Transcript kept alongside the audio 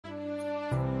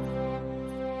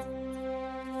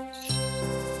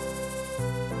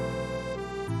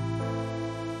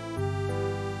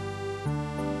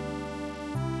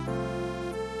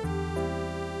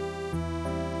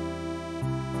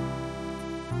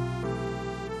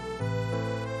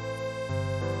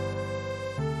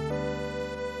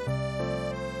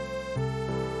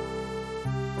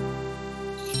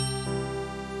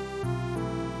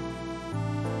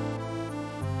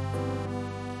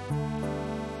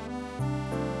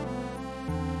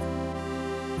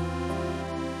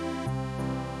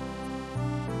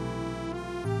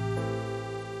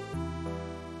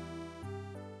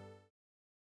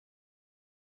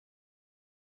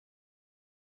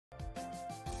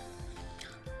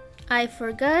I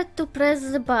forgot to press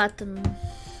the button.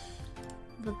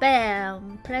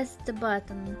 Bam! Press the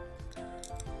button.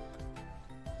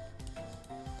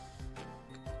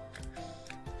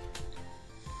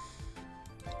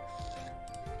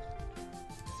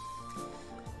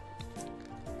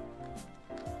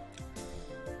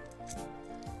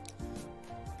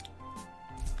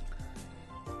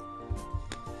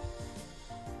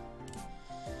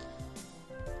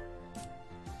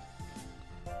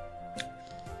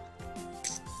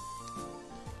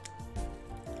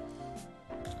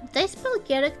 Did I spell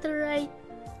character right?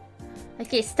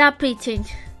 Okay, stop eating.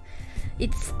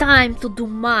 It's time to do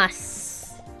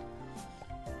math.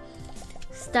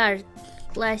 Start.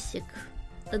 Classic.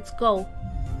 Let's go.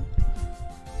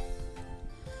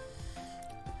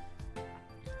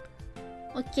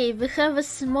 Okay, we have a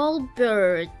small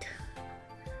bird.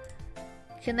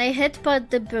 Can I headbutt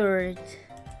the bird?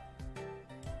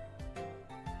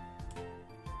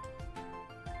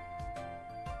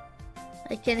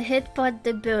 I can headbutt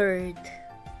the bird.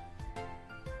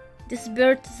 This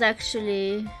bird is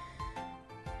actually...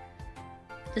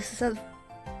 This is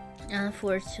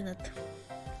unfortunate.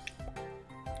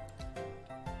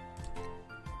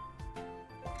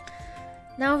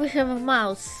 Now we have a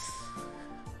mouse.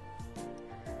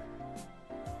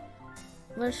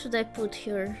 Where should I put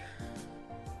her?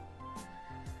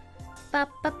 Pa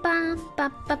pa pam pa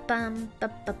pa pam pa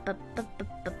pa pa pa pa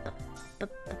pa pa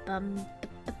pa pam.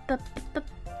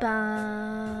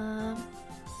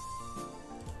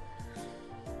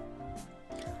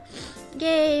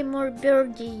 Yay, more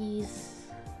birdies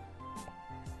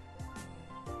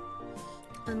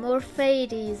and more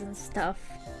fairies and stuff.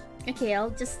 Okay, I'll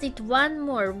just eat one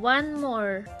more.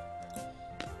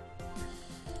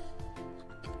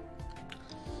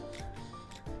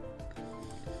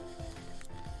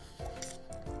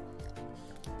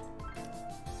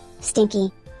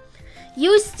 Stinky.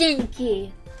 You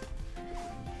stinky!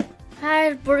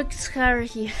 Fireworks, how are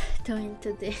you doing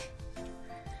today?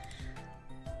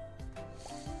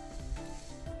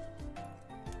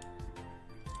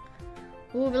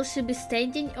 Oh, will she be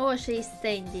standing? Oh, she is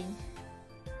standing.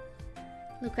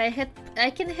 Look, I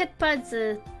can headbutt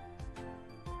the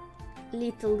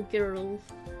little girl.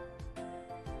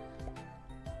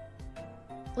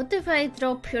 What if I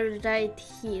drop her right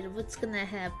here? What's gonna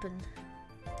happen?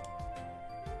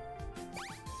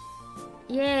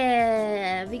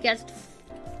 Yeah, we got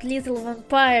little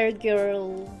vampire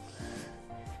girl.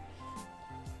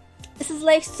 This is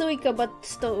like Suika, but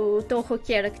Toho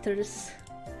characters.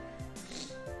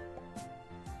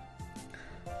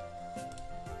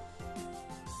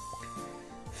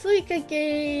 Suika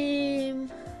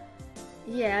game.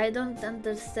 Yeah, I don't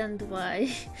understand why.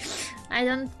 I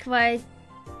don't quite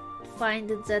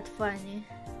find it that funny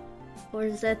or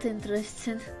that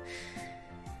interesting.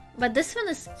 But this one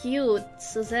is cute,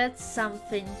 so that's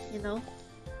something, you know.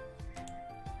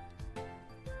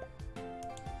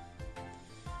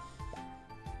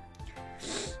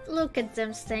 Look at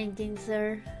them standing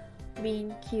there,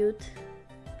 being cute.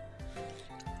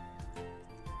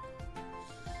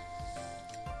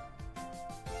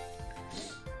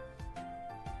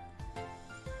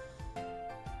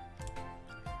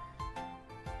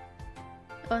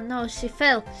 Oh no, she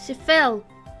fell! She fell!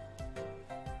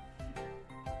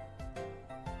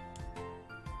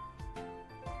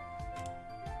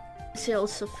 She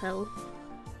also fell.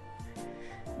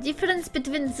 Difference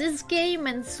between this game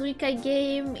and Suika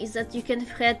game is that you can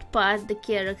headbutt the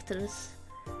characters.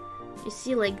 You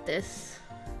see, like this.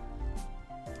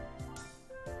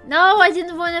 No, I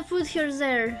didn't want to put her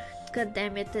there. God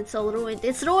damn it, it's all ruined.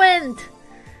 It's ruined!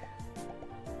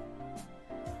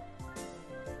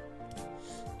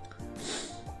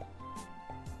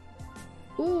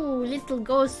 Ooh, little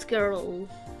ghost girl.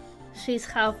 She's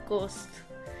half ghost.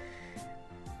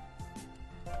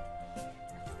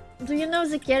 Do you know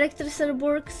the characters are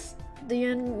works? Do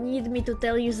you need me to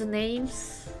tell you the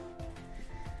names?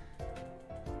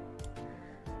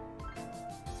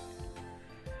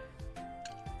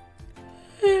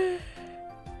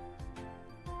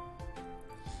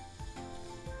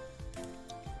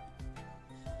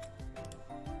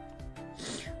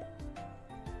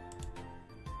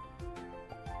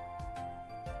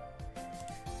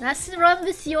 Nothing wrong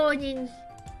with yawning.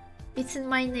 It's in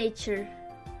my nature.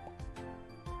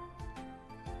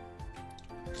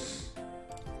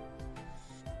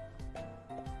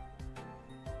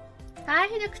 Hi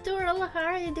Noctural, how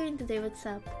are you doing today? What's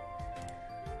up?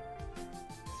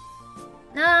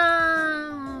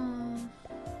 No.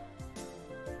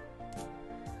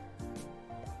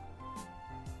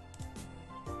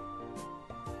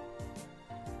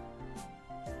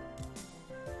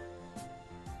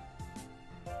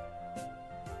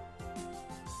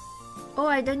 Oh,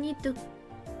 I don't need to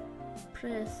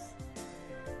press.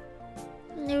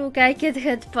 Look, I can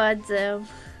headbutt them.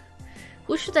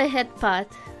 Who should I headbutt?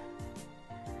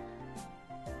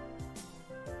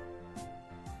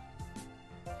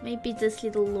 Maybe this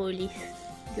little lolly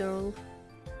girl.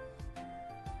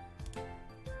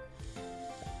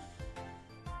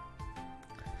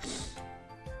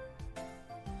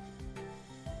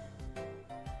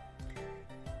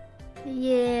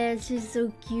 Yeah, she's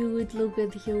so cute. Look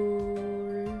at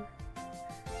her.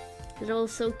 They're all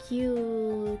so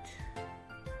cute.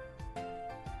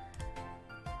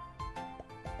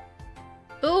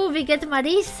 Oh, we get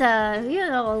Marisa.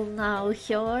 You all know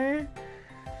her.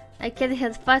 I can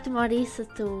headbutt Marisa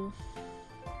too.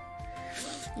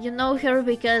 You know her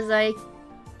because I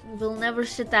will never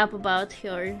shut up about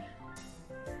her.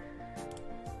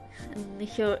 And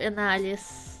her and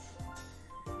Alice.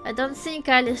 I don't think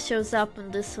Alice shows up in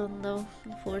this one though,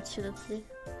 unfortunately.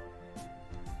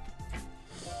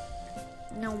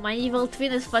 No, my evil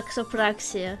twin is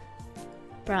Faxopraxia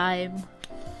Prime.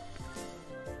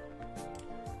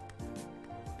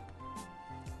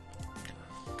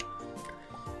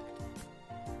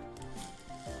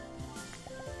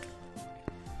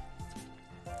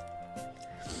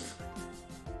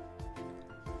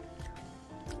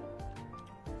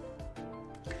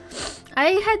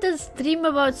 I had a stream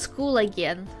about school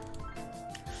again.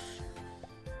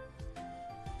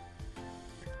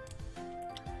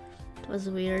 It was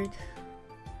weird.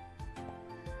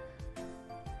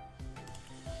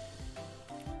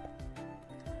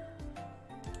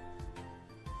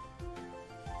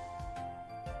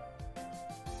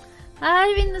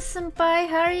 Hi Venus Senpai,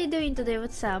 how are you doing today?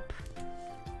 What's up?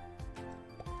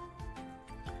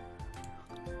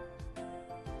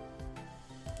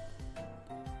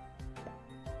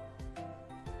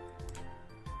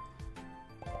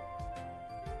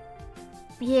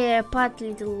 Yeah, Pat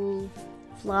little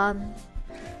Flan.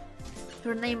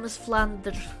 Her name is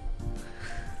Flander.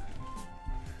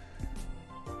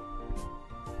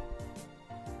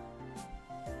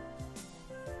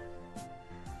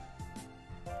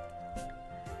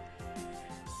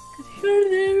 Her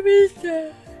name is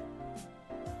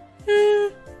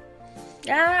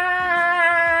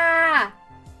Ah!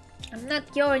 I'm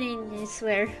not yawning, I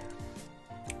swear.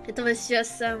 It was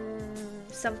just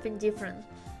something different.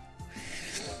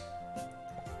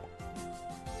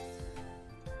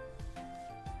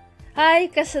 Hi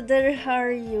Casador, how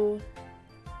are you?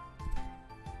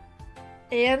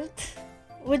 And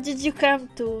what did you come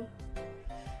to?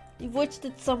 You watched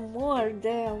it some more,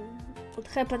 damn. What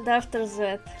happened after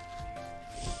that?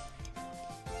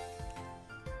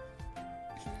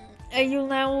 Are you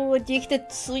now addicted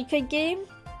to Suika game?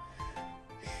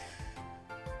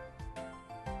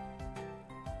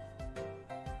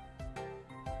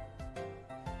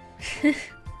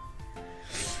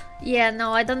 Yeah,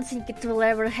 no, I don't think it will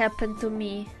ever happen to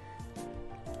me.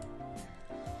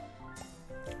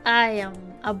 I am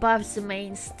above the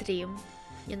mainstream,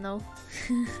 you know?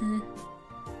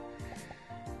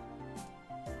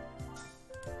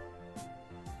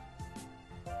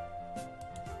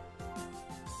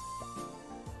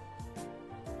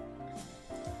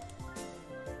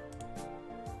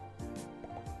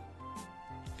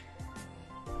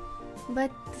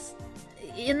 But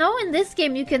you know, in this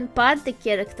game you can pad the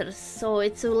characters, so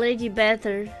it's already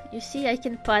better. You see, I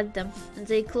can pad them, and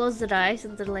they close their eyes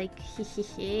and they're like,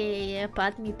 hehehe, yeah,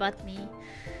 pat me, pat me.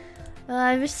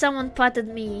 I wish someone patted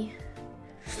me.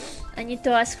 I need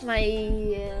to ask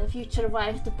my future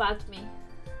wife to pat me.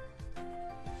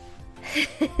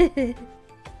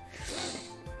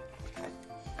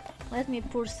 Let me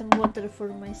pour some water for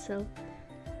myself.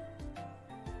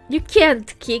 You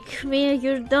can't kick me,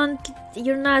 you're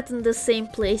not in the same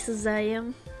place as I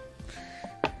am.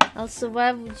 Also,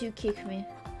 why would you kick me?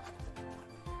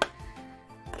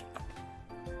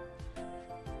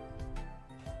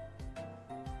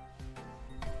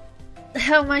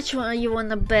 How much you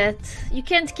wanna bet? You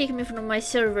can't kick me from my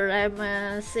server,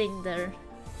 I'm saying there.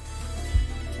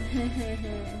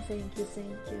 Thank you,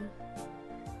 thank you.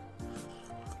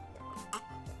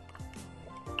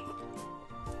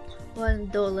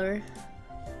 $1.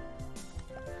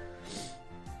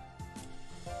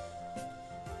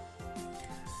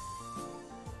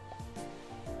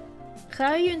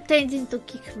 How are you intending to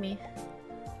kick me?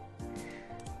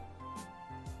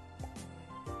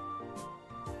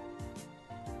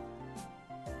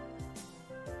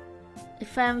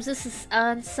 If I'm this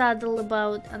unsaddle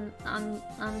about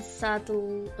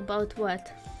unsaddle about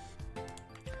what?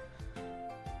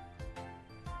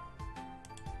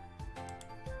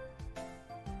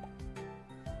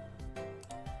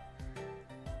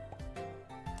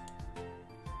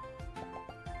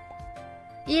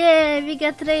 Yeah, we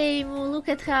got Reimu. Look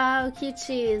at how cute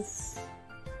she is.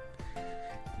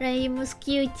 Reimu's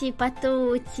cutie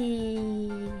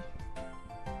patootie.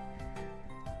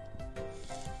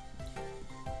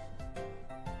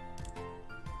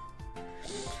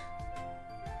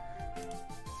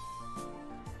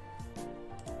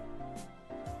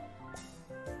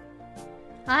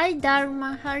 Hi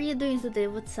Dharma, how are you doing today?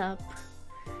 What's up?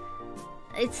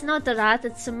 It's not a rat,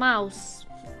 it's a mouse.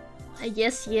 I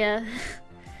guess, yeah.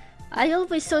 I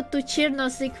always thought to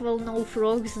Chernos equal no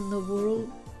frogs in the world.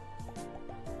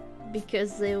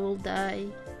 Because they will die.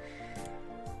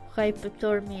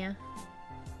 Hypothermia.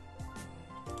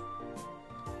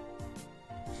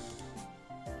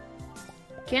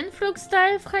 Can frogs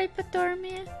die of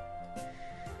hypothermia?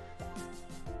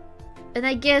 And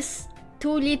I guess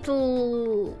 2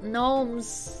 little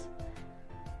gnomes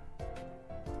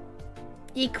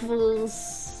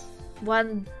equals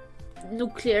 1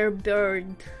 nuclear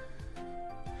bird.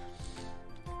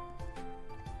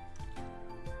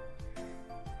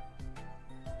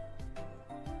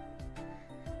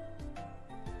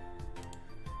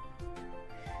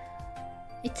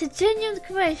 It's a genuine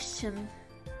question.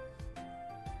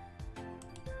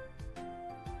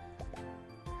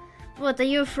 What, are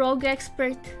you a frog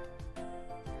expert?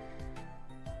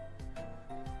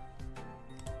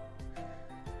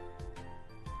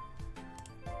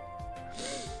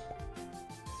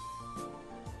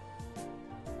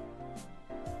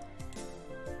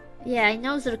 Yeah, I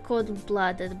know they're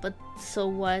cold-blooded, but so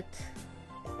what?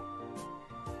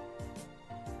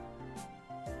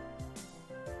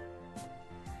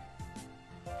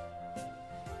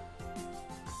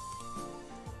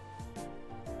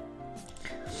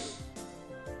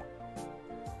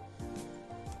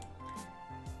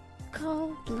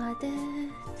 Cold-blooded.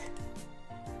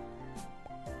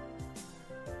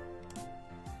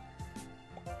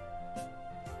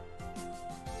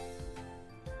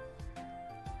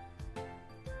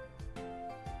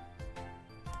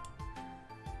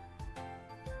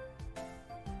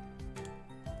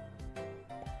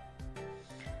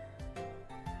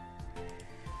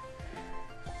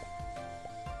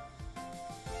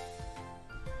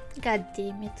 God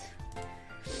damn it.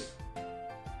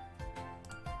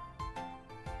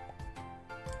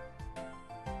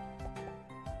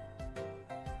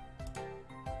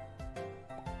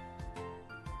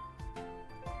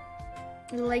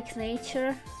 You like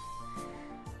nature?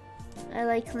 I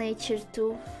like nature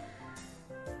too.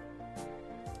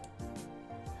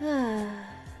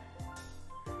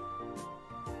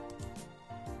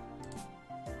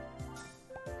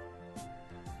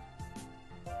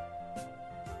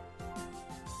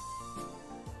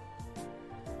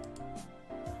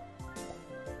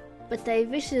 But I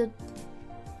wish that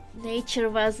nature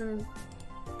wasn't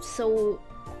so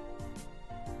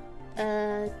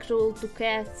cruel to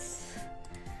cats.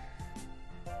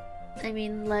 I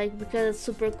mean, like, because it's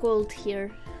super cold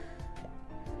here.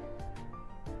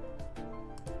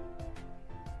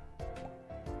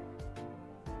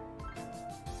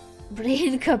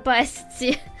 Brain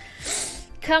capacity.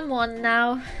 Come on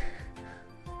now.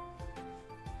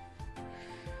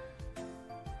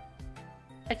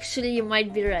 Actually, you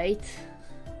might be right.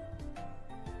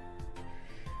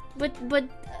 But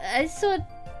I thought,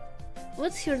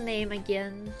 what's your name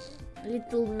again?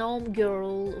 Little gnome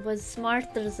girl was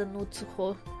smarter than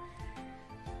Utsuho.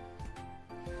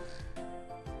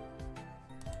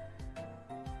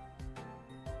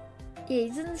 Yeah,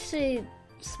 isn't she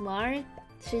smart?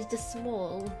 She's just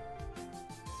small.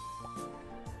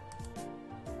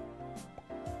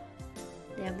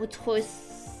 Yeah, Utsuho is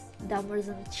dumber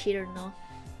than Chirno.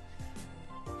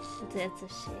 That's a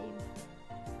shame.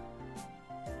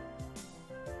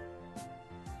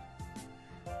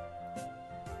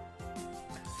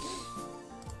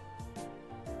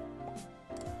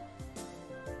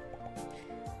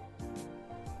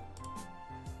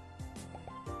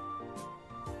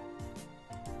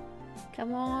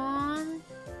 Come on.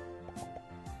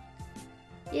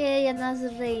 Yay, another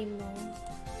rainbow.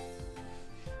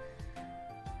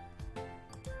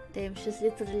 Damn, she's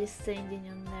literally standing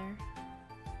on there.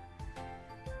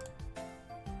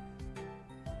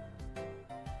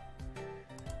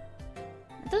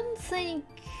 I don't think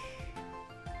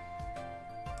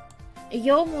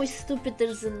Yomu is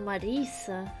stupider than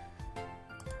Marisa.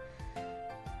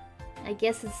 I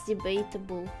guess it's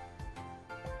debatable.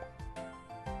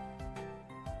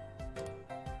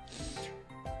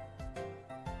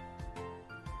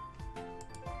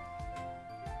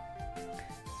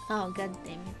 Oh, god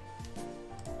damn it.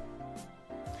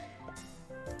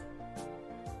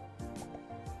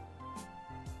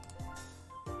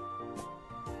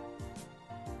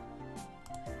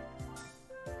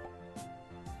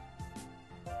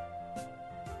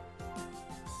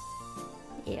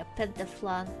 Yeah, pet the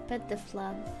flan, pet the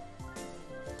flan.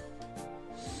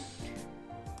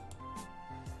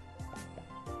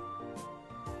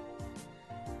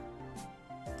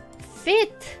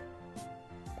 Fit!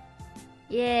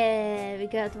 Yeah, we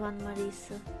got one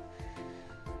Marisa.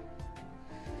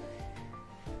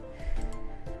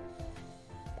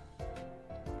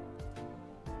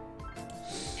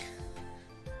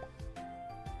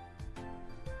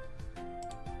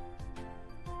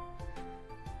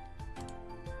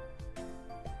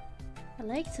 I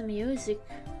like the music.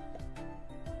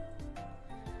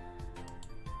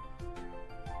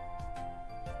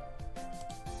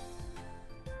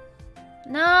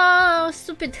 No,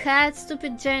 stupid hat,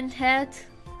 stupid giant hat.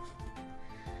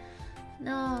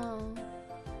 No.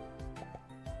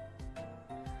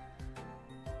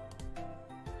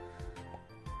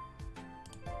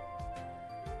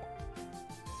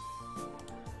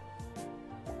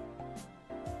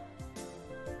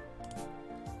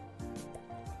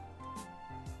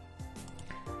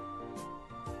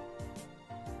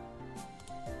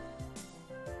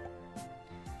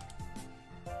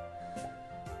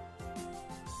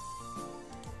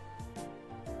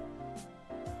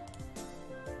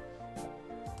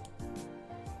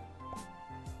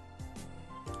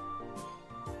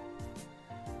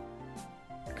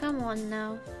 Come on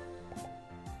now.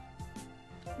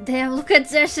 Damn, look at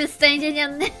that, she's standing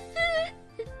on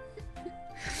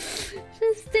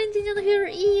she's standing on her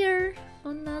ear,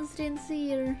 on Nazrin's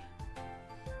ear.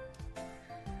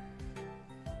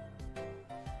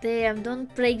 Damn,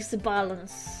 don't break the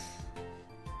balance.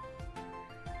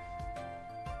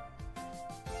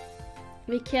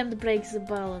 We can't break the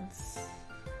balance.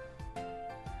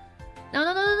 No,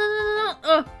 no, no, no, no,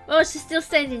 no, no. Oh, she's still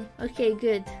standing. Okay,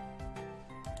 good.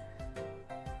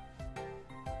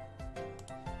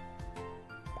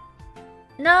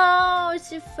 No,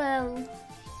 she fell.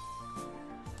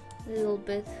 A little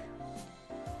bit.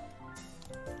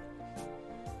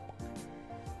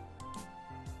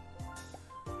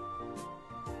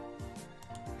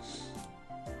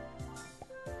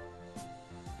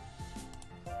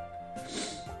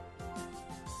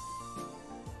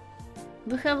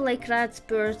 We have like rat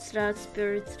spirits, rat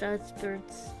spirits, rat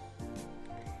spirits.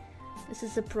 This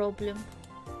is a problem.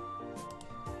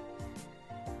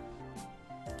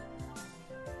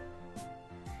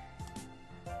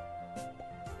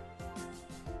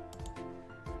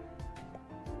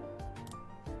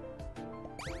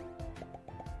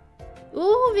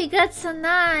 Ooh, we got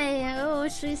Sanai! Oh,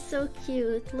 she's so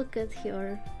cute. Look at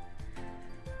her.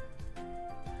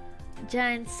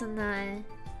 Giant Sanai.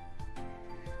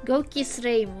 Go kiss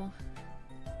Reimu.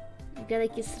 You gotta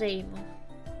kiss Reimu.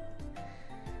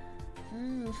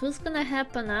 Who's gonna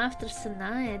happen after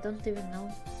Sanai? I don't even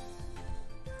know.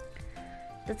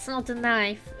 That's not a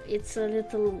knife. It's a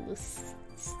little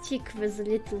stick with a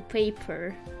little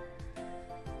paper.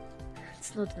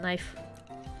 It's not a knife.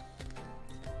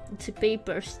 It's a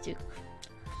paper stick.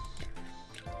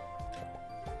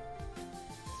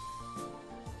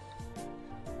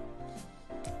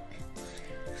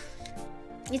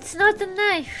 It's not a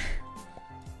knife.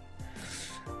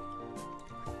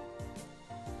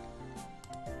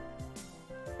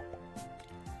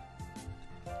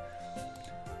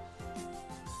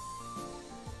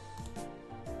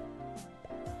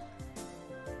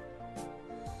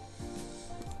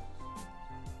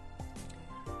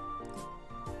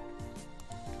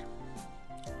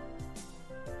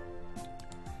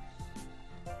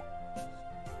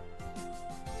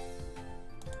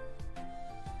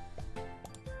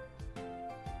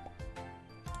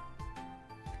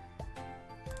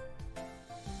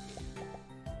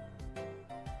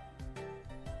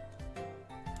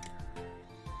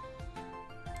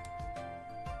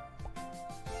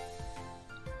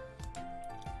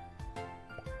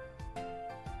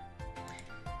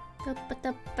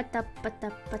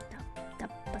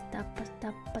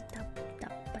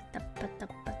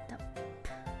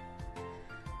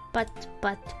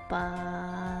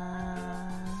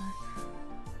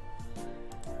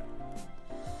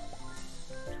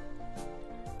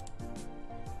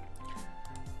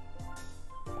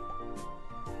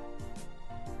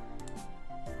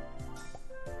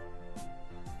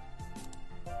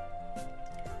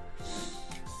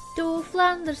 Two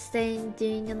Flanders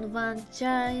standing on one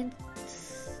giant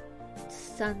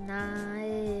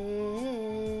Sanae.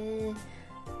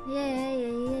 Yeah,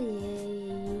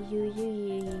 you.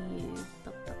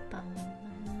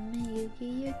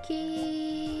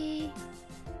 Yuki.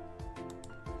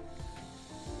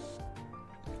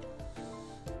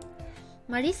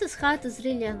 Marisa's hat is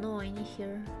really annoying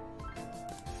here.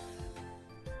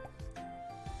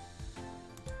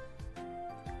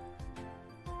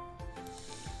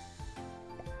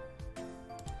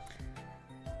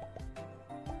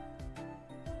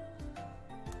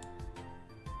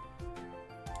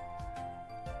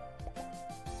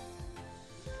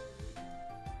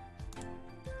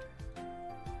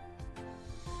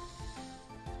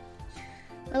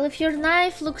 Well, if your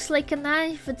knife looks like a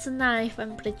knife, it's a knife,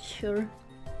 I'm pretty sure.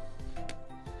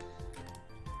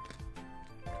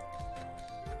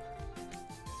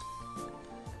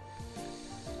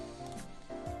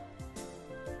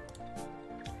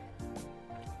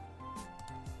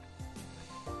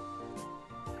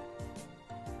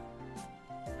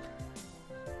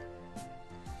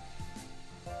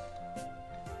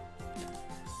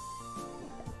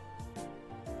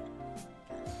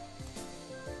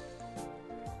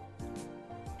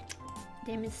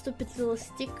 Damn it, stupid little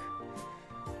stick.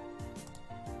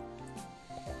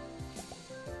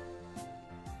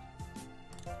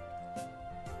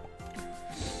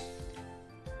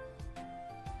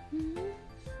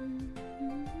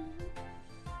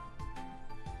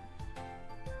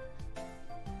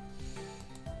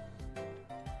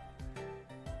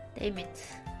 Damn it.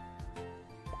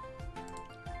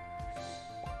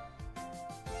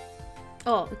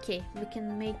 Oh, okay, we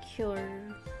can make her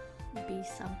be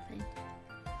something.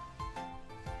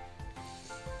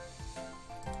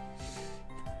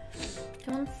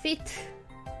 Come on, fit.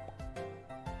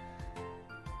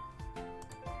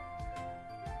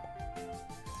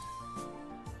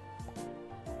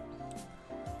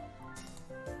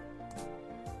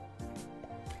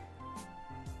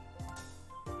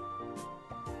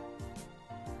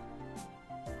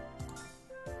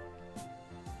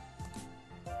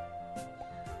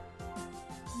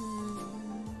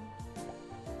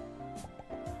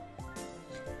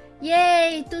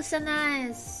 Yay, two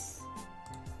Sanas!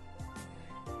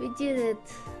 We did it.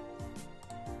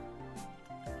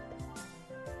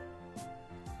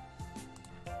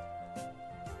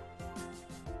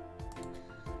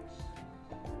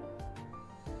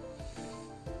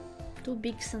 Two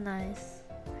big Sanais.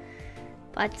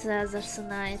 But the other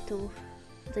Sanai too.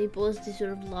 They both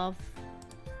deserve love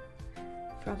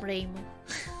from Reimu.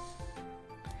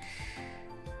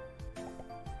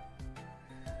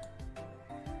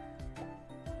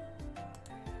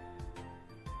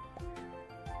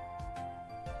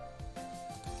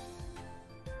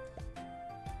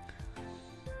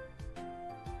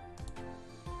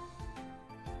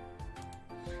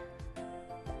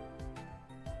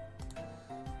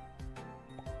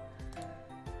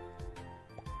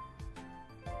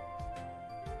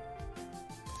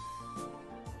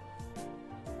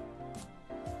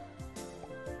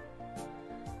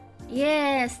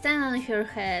 Yeah, stand on her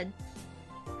head,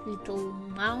 little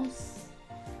mouse.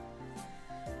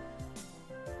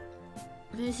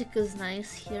 Music is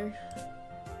nice here.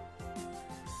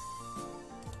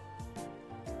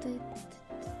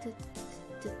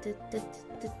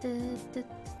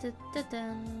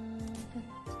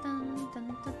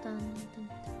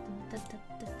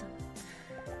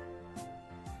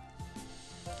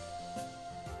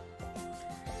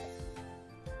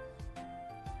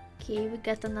 Okay, we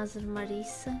got another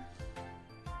Arisa.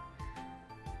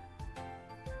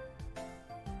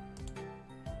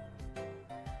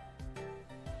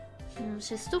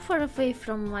 She's too far away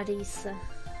from Arisa.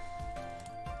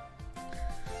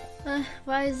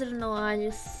 Why is there no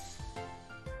Alice?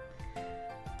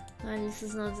 Alice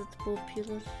is not that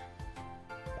popular,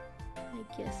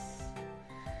 I guess.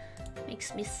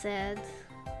 Makes me sad.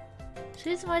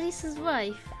 She's Marisa's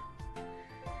wife.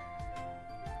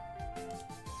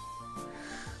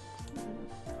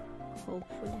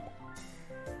 Hopefully.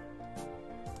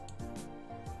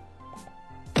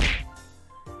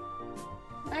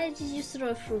 Why did you throw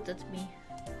a fruit at me?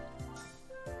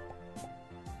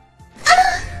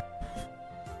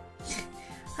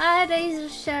 Hi Razor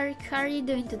Shark, how are you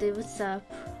doing today? What's up?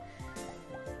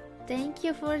 Thank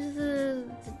you for the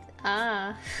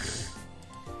ah.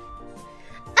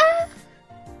 Ah!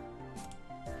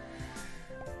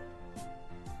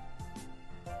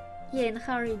 Yeah, and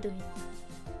how are you doing?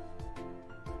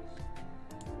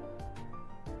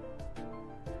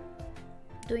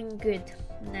 Doing good.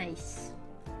 Nice.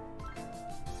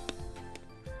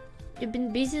 You've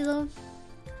been busy though?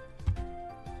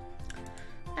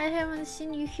 I haven't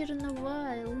seen you here in a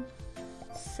while.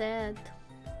 Sad.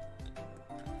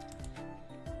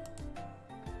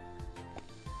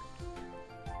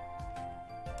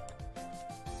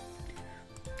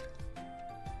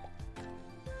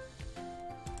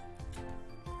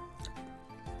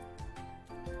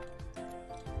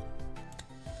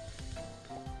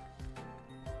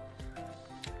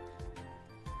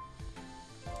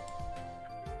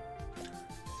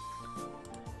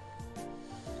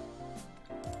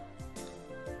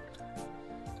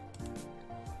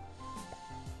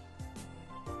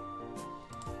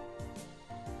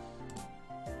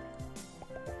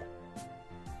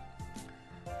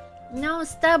 No,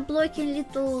 stop blocking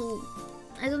little...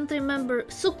 I don't remember.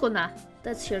 Sukuna,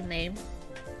 that's your name.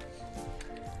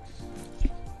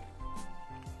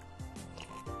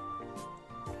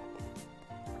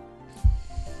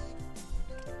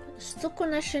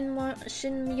 Sukuna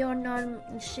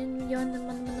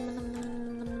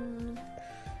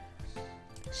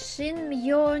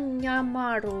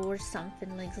Shinmyonamaru or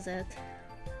something like that.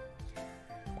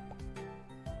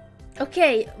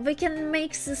 Okay, we can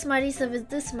make this Marisa with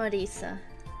this Marisa.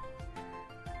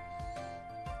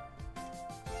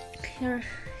 Her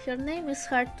name is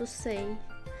hard to say.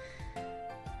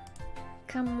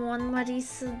 Come on,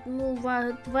 Marisa, move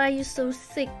out. Why are you so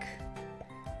thick?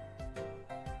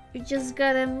 You just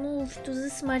gotta move to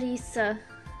this Marisa.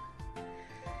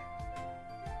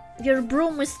 Your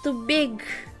broom is too big.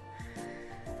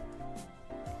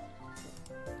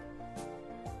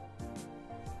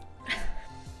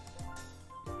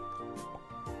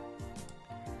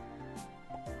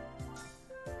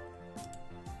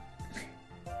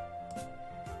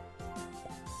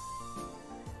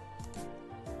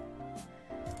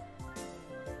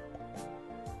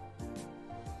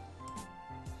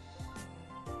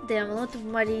 Damn, a lot of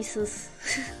Marisas.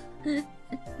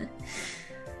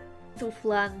 2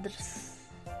 Flanders.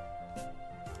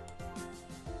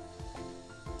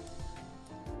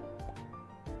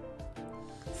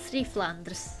 Three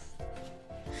Flanders.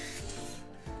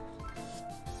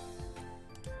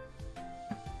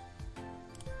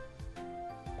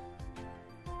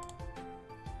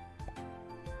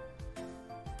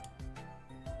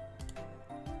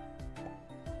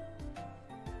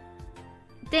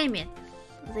 Damn it,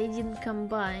 they didn't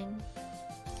combine.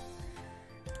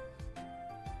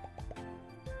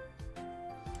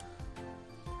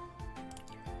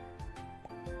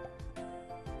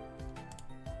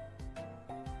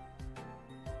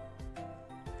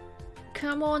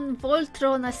 Come on,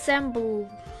 Voltron, assemble!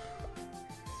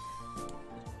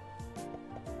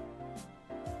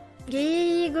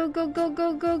 Yeah, go, go, go,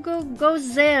 go, go, go, go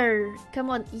there! Come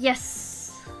on, yes!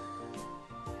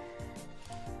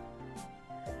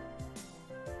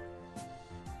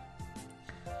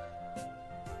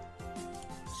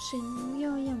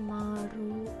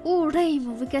 Shinmyonamaru. Oh,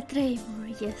 Rainbow, we got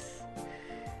Rainbow, yes.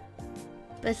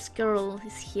 Best girl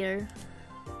is here.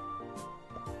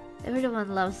 Everyone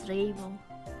loves Rainbow.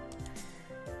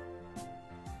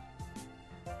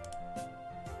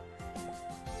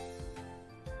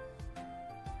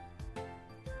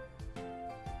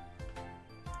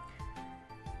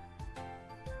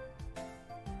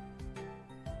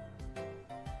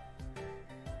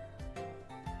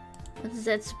 What's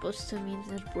that supposed to mean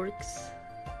that works?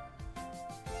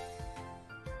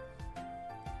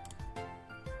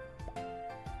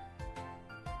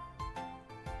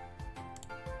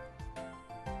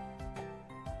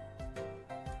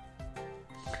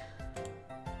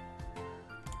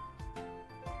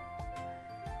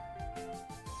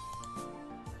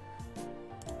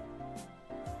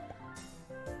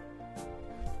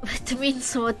 It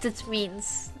means what it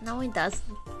means. No, it doesn't.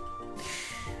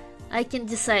 I can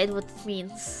decide what it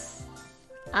means.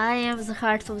 I am the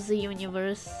heart of the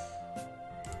universe.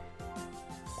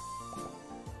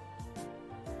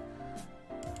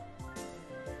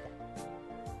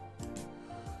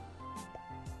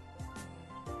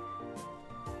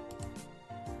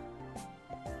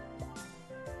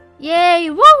 Yay!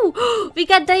 Woo! We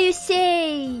got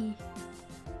Daisei!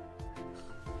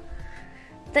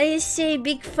 Daisei,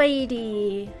 big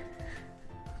fairy.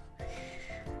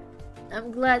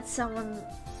 I'm glad someone...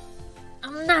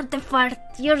 I'm not the fart,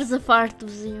 you're the fart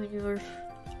of the universe.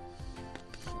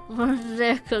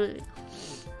 Exactly.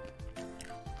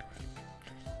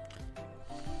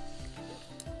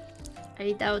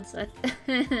 I doubt that.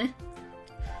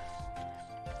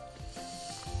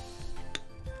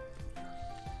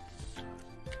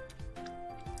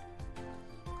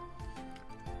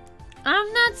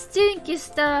 I'm not stinky,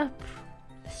 stop.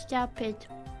 Stop it.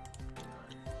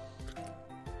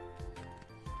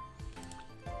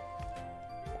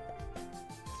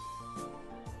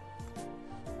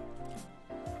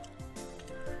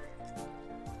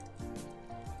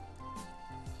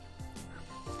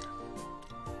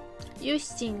 You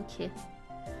stinky.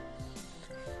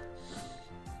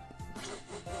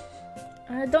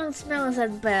 I don't smell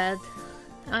that bad.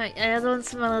 I don't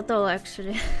smell at all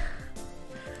actually.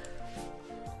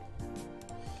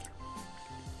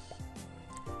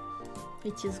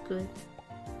 Which is good.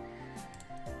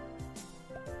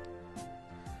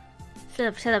 Shut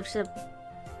up, shut up, shut up.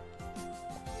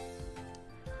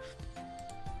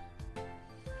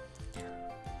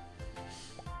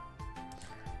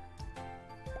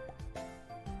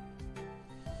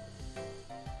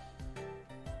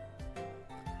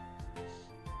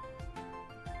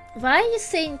 Why are you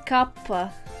saying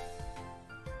Kappa?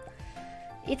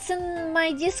 It's in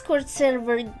my Discord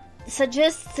server.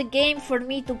 Suggests a game for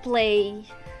me to play.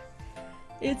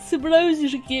 It's a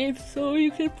browser game, so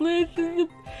you can play it in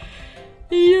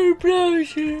your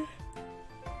browser.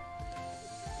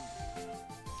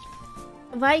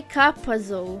 Why Kappa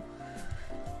though?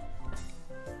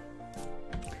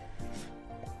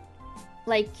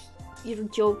 Like, you're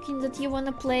joking that you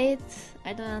wanna play it?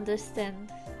 I don't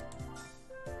understand.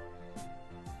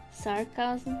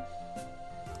 Sarcasm?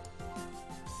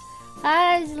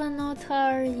 Hi Zlanot, how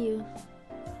are you?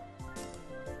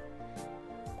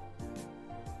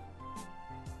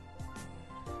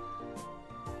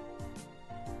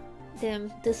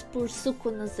 Damn, this poor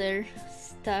Sukuna there,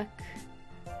 stuck.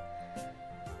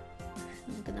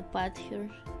 I'm gonna pat her.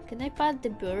 Can I pat the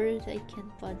bird? I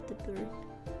can't pat the bird.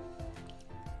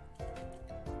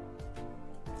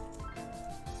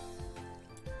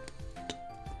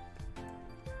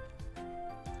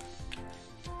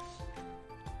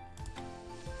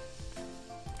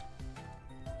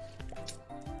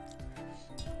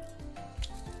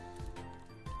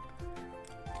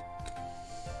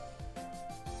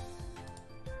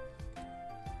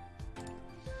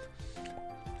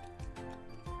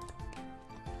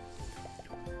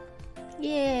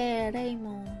 Yeah,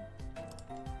 Raymond.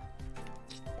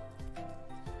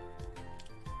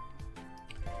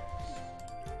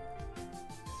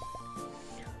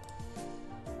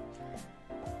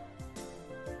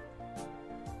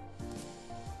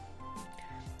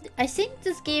 I think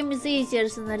this game is easier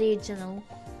than original.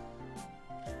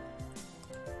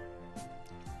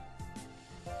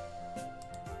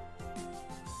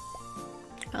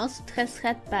 Also, it has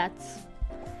headpads.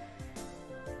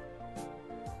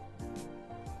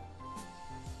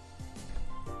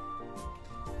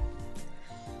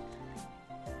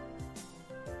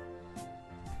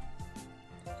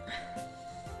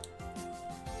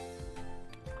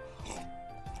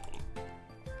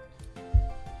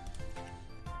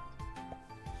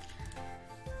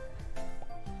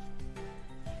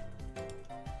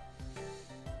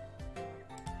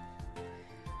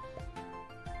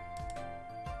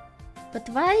 But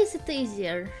why is it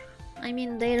easier? I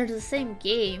mean, they're the same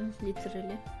game,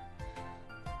 literally.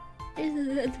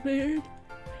 Isn't that weird?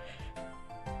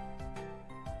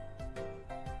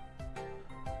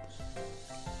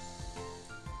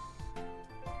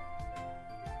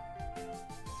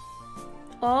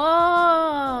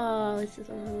 Oh,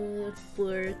 it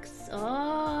works.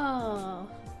 Oh.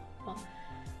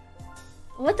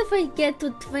 What if I get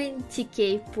to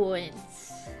 20k points?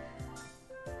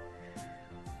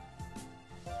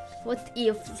 What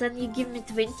if? Then you give me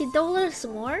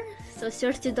 $20 more? So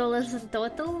 $30 in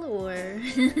total, or?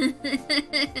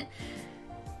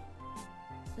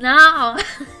 No!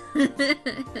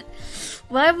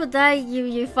 Why would I give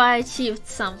you if I achieved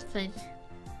something?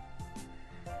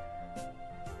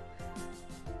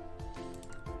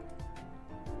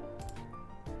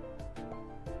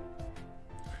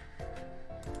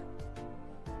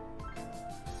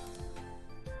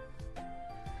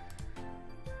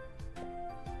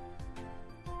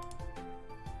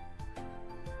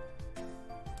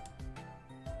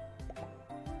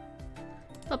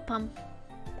 Pam.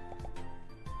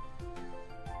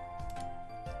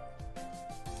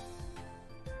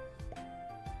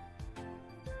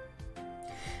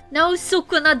 No,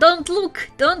 Sukuna, don't look!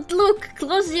 Don't look!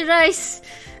 Close your eyes!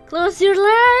 Close your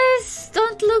eyes!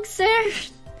 Don't look there!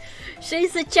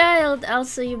 She's a child!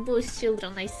 Also, you both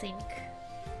children, I think.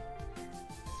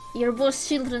 You're both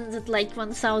children at like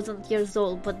 1000 years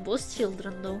old, but both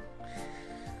children though.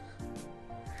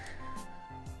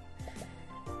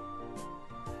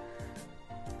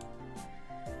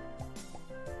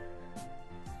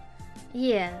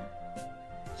 Yeah.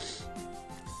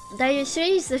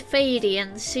 She is a fairy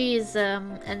and she is a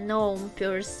gnome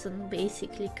person,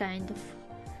 basically, kind of.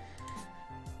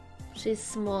 She's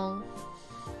small.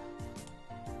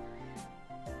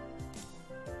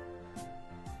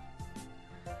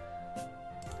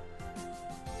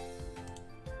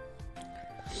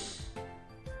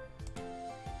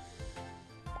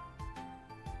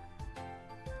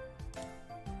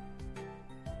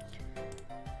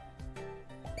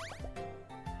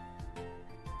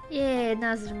 Yeah,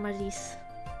 another Marisa.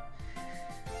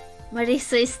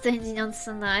 Marisa is standing on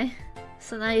Sanai.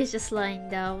 Sanai is just lying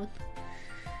down.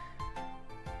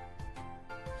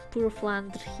 Poor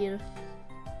Flandre here.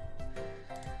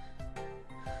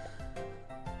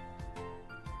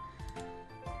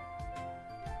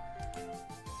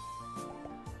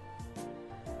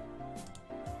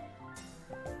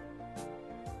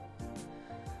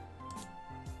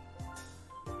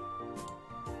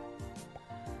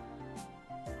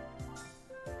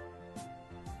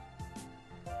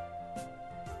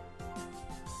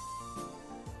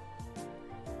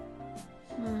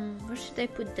 Where should I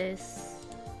put this?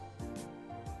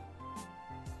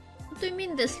 What do you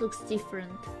mean this looks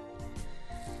different?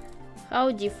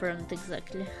 How different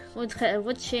exactly?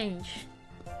 What changed?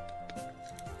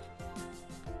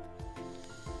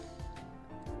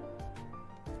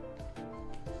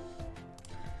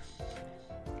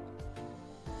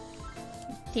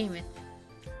 Damn it.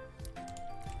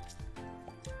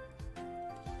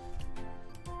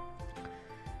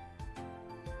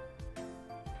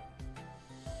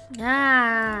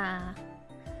 Ah,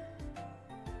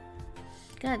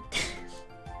 God.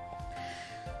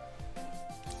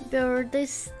 Bird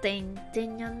is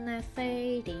standing on a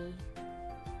fairy.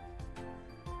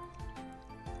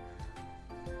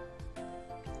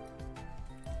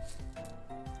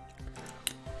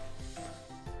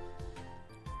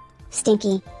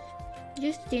 Stinky.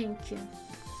 You stinky.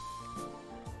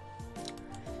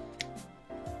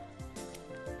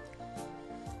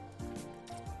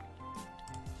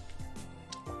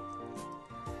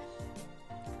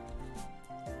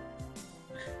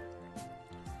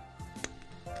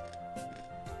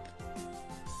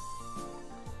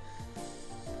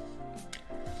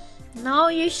 No,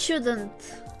 you shouldn't.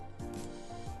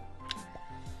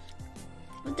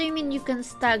 What do you mean you can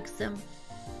stack them?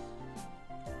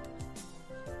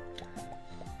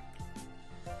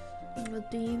 What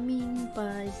do you mean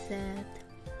by that?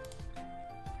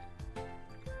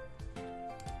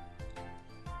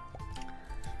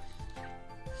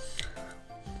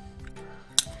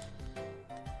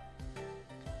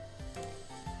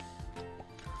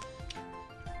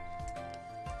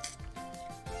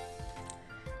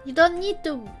 You don't need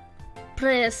to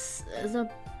press the...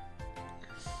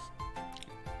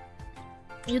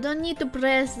 You don't need to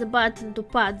press the button to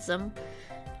pat them.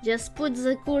 Just put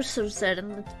the cursor there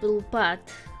and it will pat.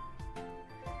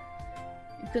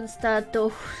 You can start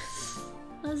tohus.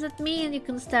 What does that mean? You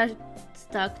can start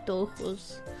stack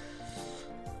tohus.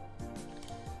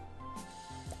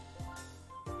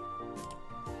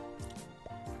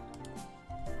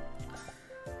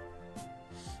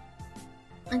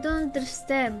 I don't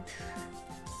understand.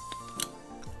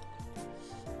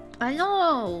 I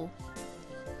know.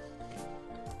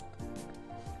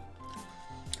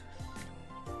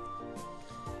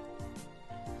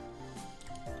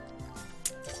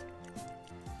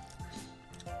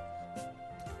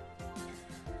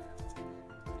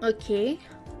 Okay.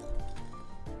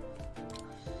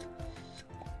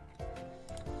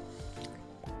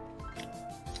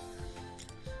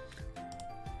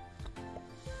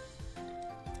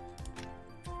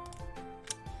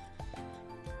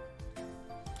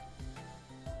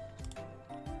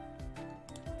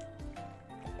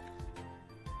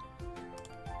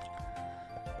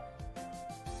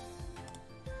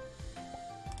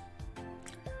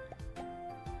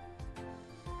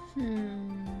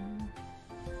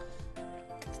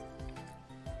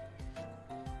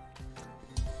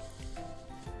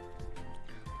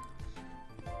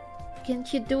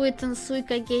 Can't you do it in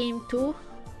Suika game too?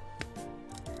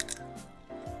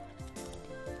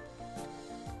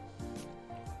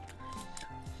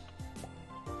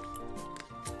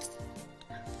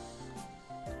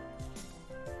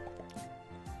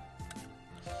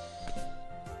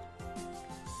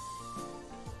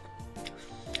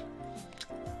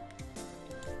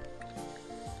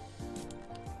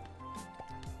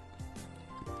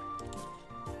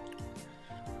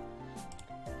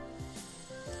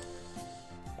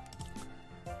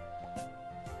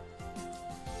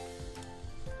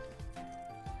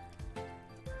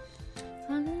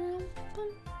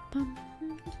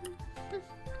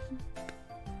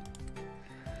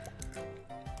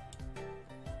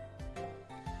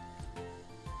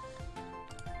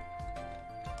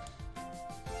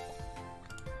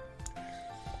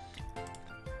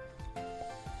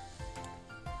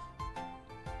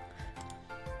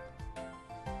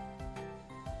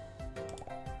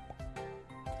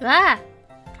 Ah!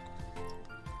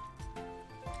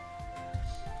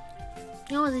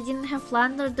 No, they didn't have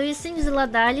Flandre. Do you think they'll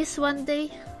add Alice one day?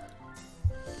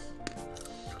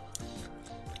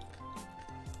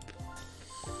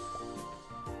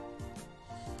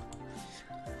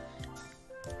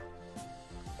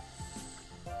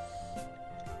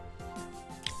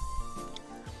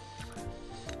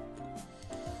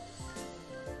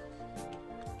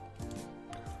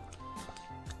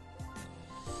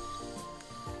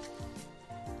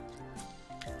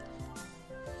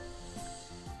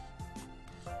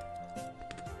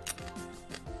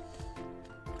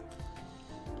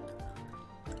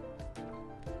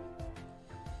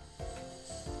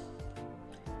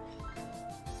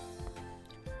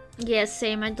 Yeah,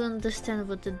 same. I don't understand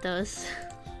what it does.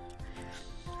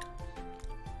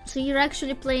 So you're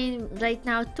actually playing right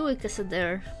now too,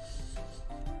 Ikasador.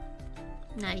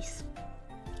 Nice.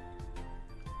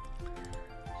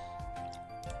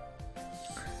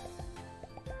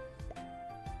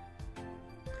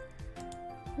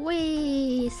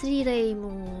 Whee! 3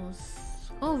 Ramos.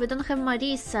 Oh, we don't have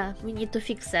Arisa. We need to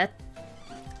fix that.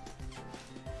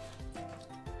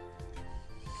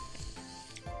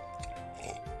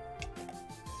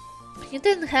 You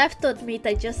didn't have to admit,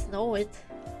 I just know it.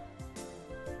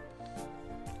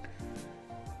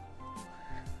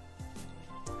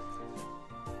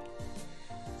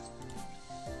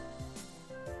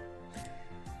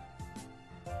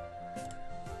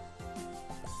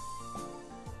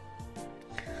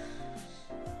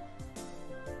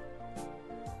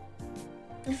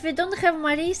 If we don't have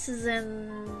Marisa,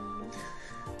 then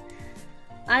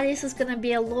Arisa's gonna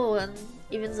be alone,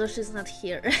 even though she's not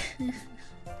here.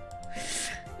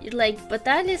 You're like, but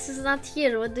Alice is not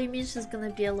here, what do you mean she's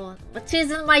gonna be alone? But she's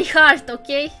in my heart,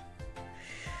 okay?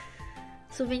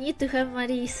 So we need to have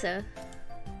Marisa.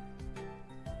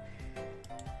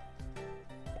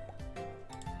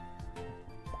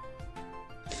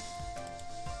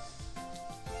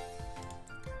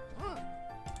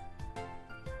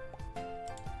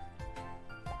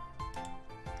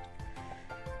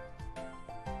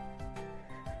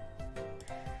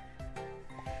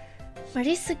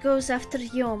 Arisa goes after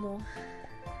Yomu.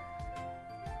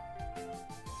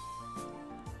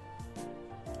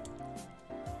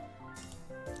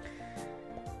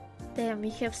 Damn, we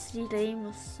have 3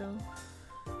 Ramos, so...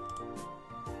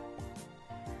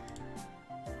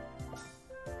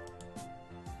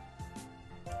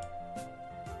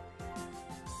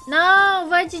 No!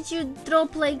 Why did you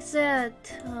drop like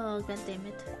that? Oh, god damn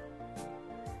it.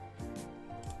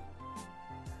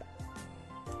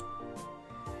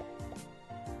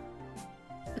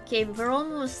 Okay, we're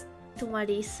almost to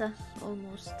Arisa.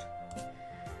 Almost.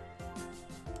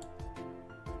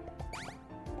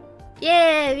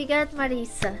 Yeah, we got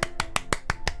Arisa.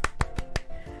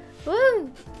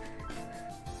 Woo!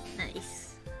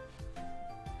 Nice.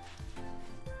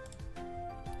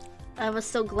 I was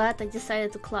so glad I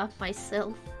decided to clap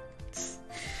myself.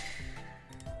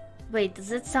 Wait, does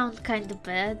that sound kind of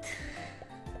bad?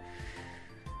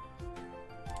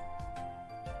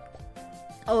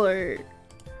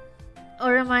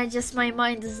 Or am I just, my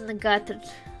mind is in the gutter?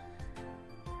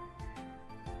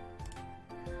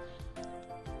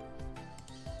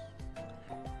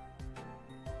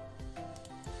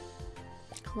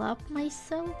 Clap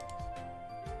myself?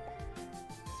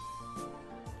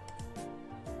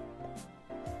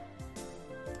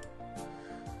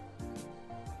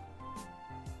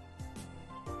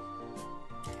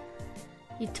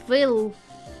 It will,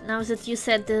 now that you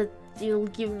said that you'll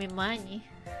give me money.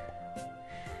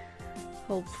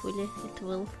 Hopefully it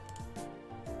will.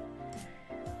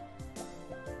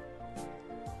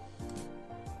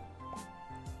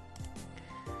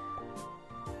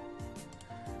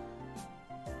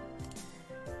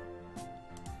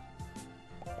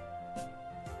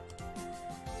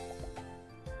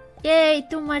 Yay,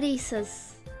 2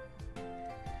 Marisas!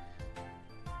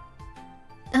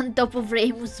 On top of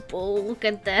Ramu's bowl, look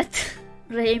at that.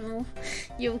 Ramu,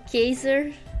 you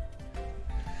Kaiser.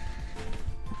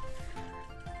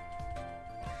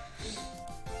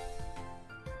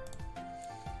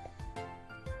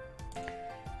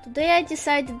 Today I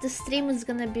decided the stream is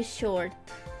gonna be short.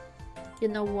 You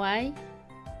know why?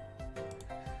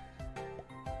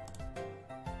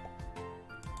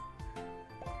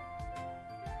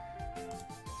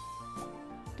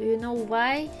 Do you know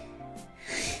why?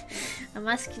 I'm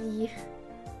asking you.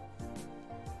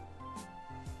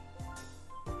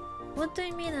 What do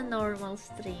you mean a normal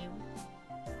stream?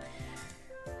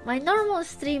 My normal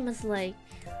stream is like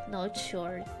not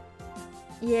short.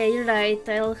 Yeah, you're right,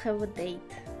 I'll have a date.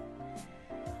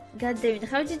 God damn it,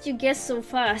 how did you guess so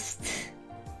fast?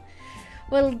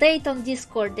 Well, date on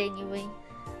Discord anyway.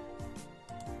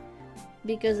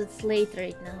 Because it's late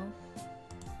right now.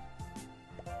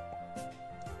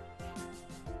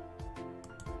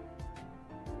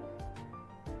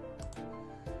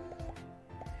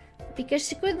 Because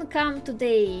she couldn't come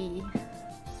today,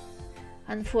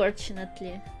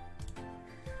 unfortunately.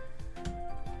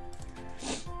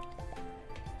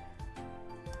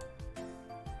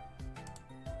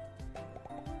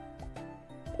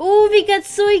 Oh, we got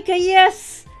Suika,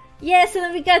 yes! Yes,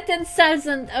 and we got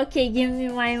 10,000. Okay, give me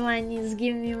my monies,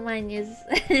 give me monies.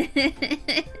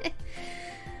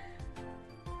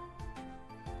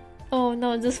 Oh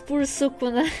no, this poor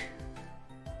Sukuna.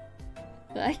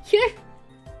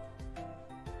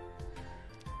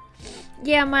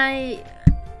 Yeah, my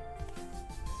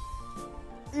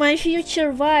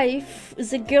future wife,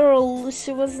 the girl,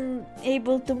 she wasn't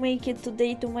able to make it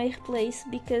today to my place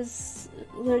because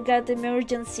we got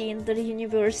emergency in the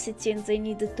university and they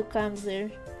needed to come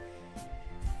there.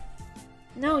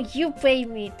 No, you pay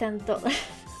me $10.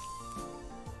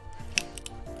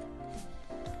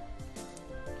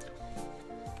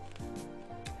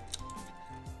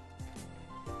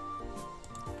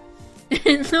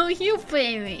 No, you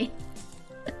pay me.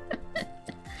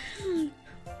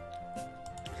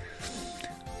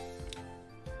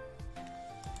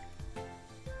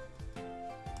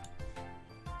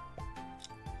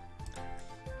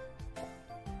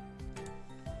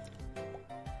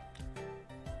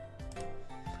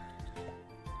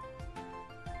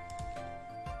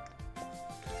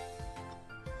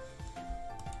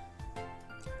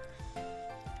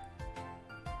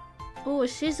 Oh,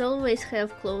 she's always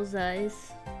have closed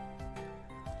eyes.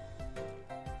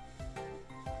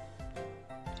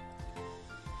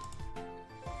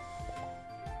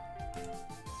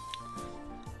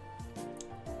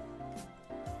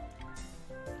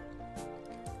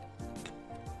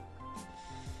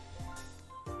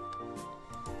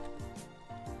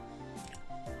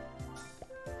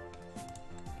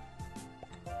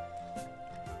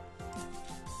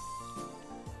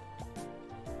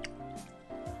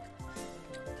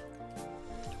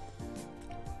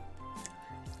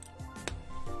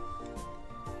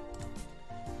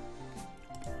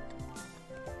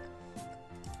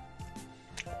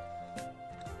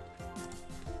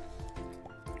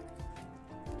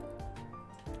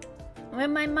 Where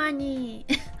my money?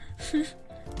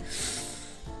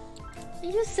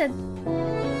 You said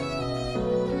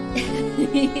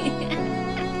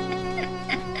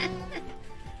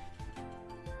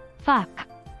Fuck.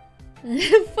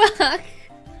 fuck.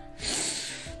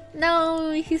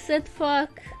 No, he said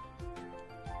fuck.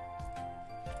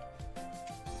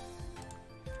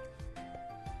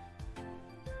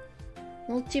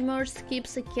 Multimore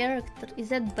skips a character. Is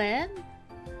that bad?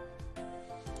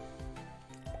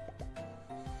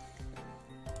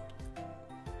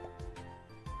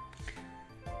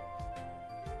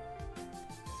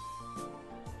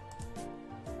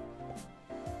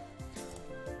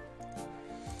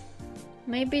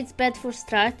 Maybe it's bad for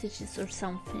strategies or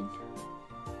something.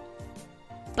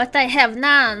 But I have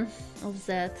none of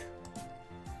that.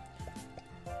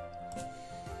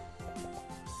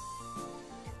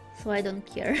 So I don't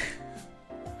care.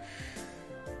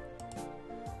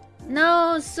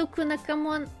 No, Sukuna, come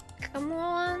on. Come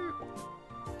on.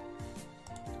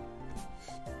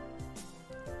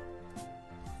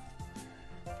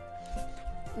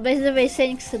 By the way,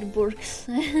 thanks for Burks.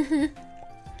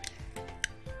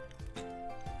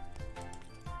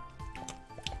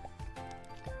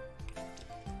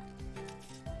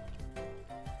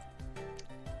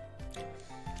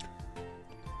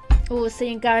 Oh,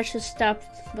 saying Arisa stopped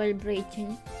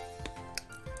vibrating.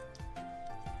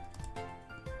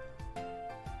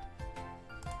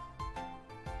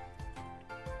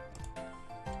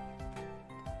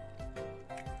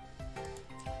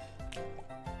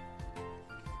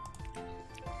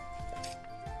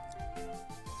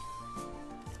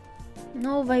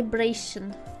 No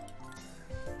vibration.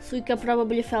 Suika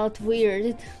probably felt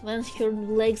weird when her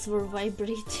legs were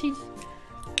vibrating.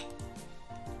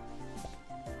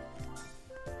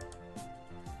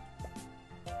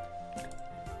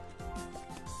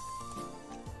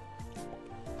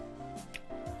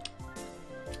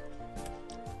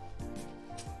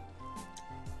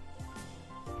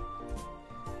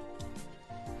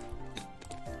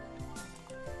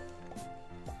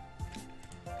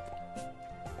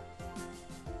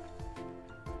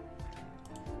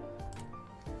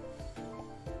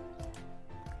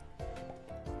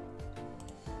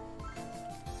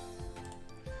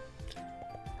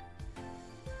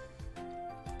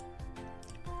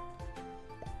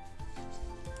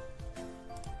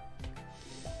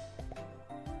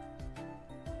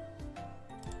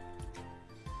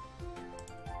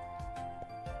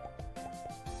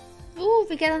 Ooh,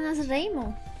 we got another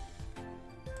Rainbow.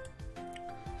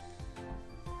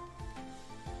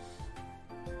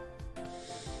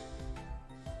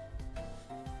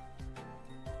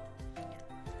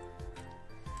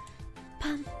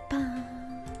 Pam pam.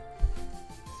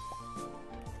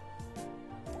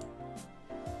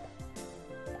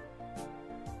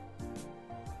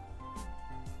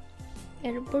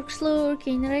 Airport's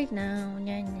lurking right now.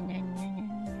 Nya, nya, nya, nya, nya, nya.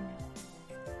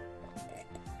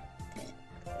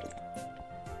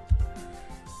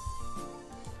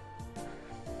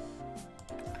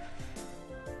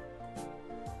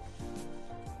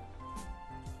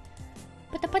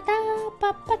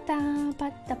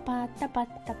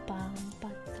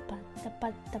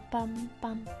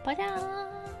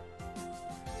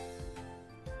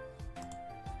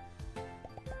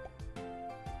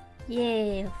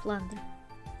 Yeah, Flounder.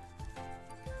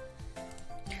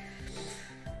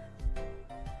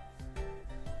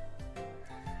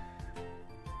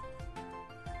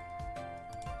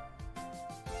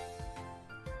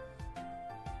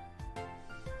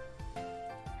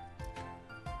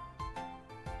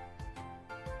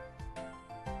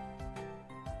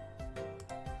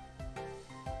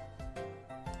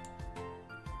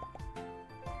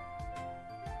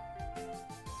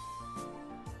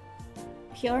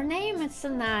 Your name is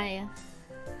Sanaya.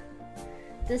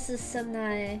 This is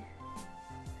Sanaya.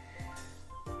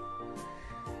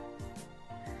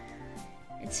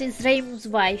 It's his Raymond's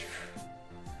wife.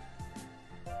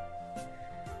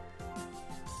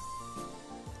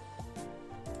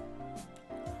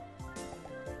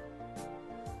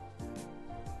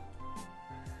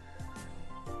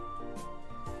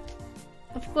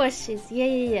 Of course she's,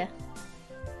 yeah.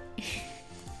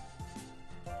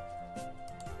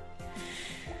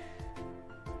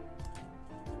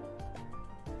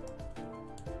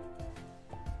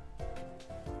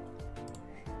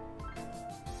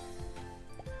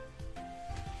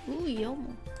 Ooh,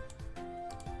 yum.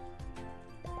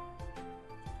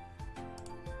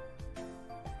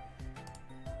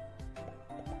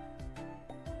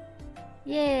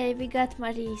 Yay, we got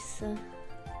Arisa.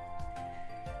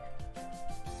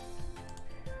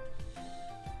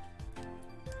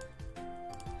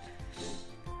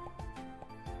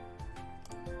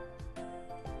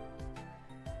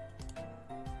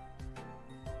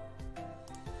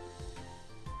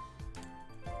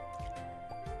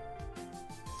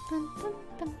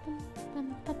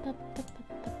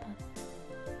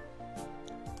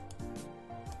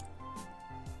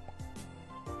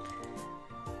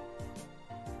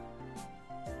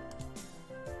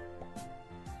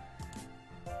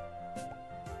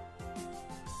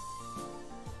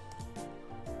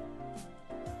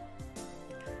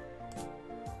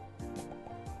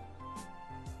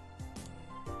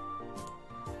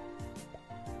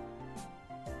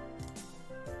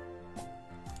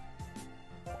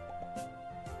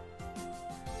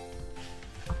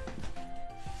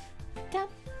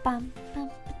 Bum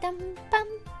bum bum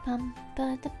bum bum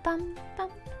bum bum bum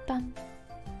bum.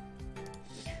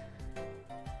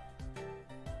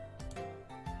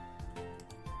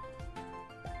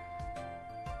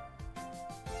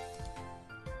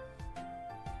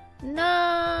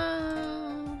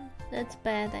 No, that's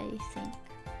bad, I think.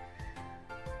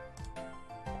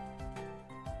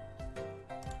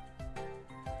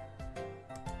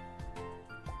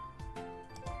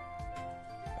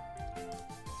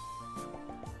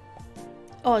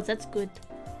 Oh, that's good.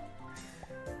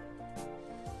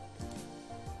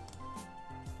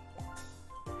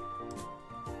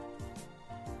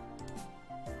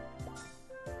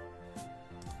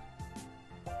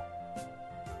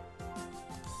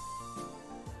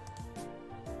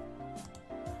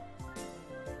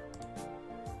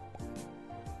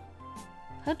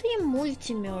 How do you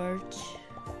multi-merge,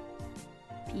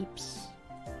 peeps?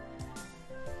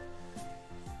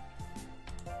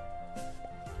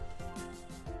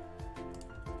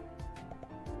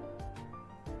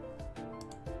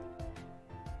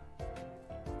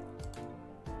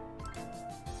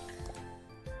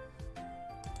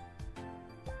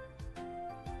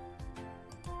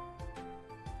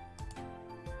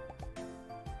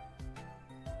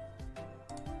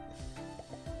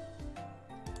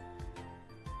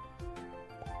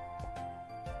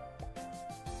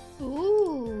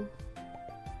 Ooh.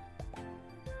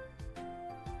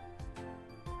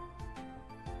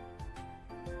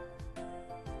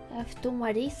 I have two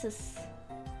Arisas.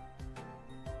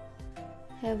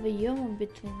 Have a human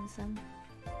between them.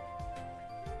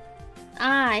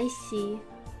 Ah, I see.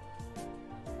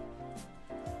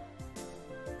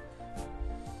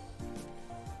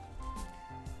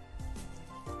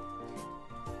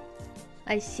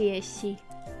 I see.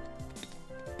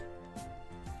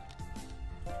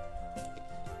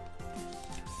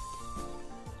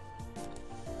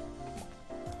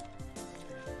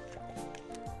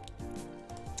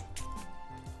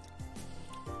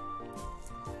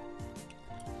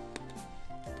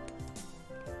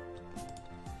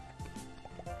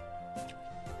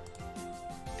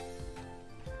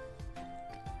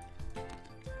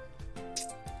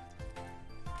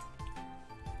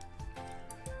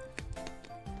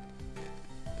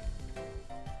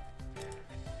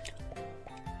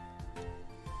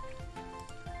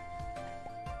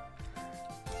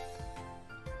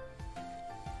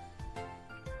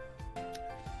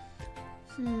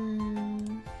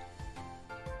 Hmm.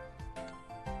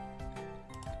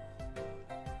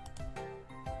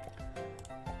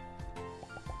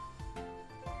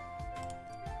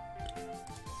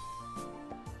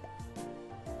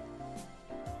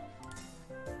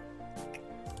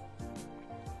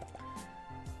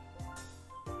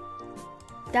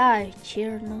 Die,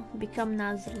 Cherno. Become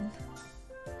Nazarene.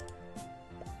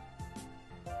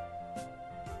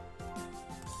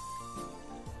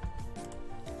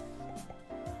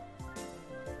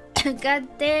 God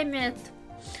damn it!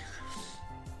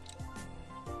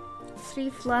 3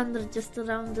 Flanders just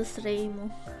around this Remo.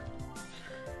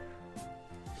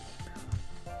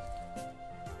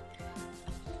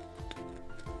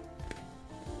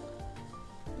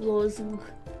 Losing.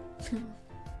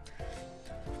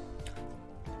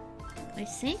 I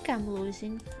think I'm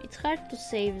losing. It's hard to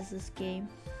save this game.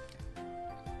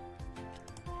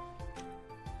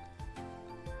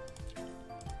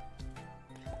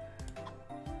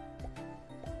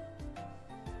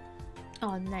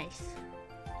 Oh, nice.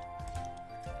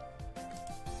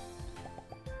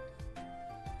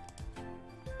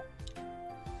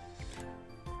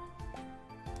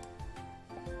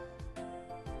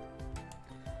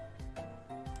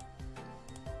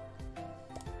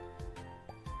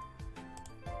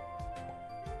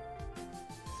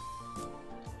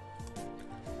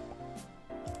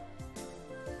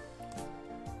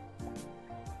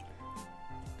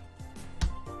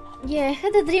 Yeah, I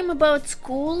had a dream about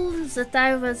school that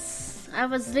I was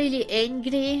really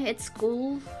angry at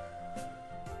school.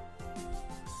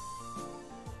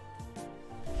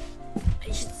 I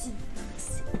should sit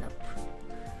up.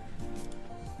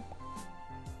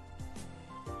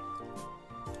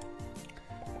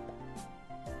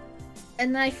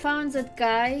 And I found that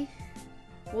guy.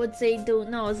 What they do?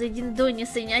 No, they didn't do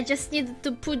anything. I just needed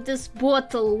to put this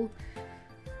bottle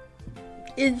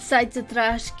inside the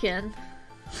trash can.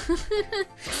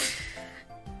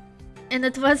 And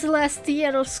it was the last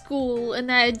year of school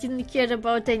and I didn't care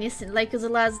about anything, like the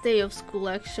last day of school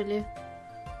actually.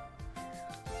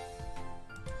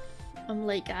 I'm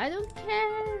like, I don't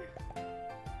care.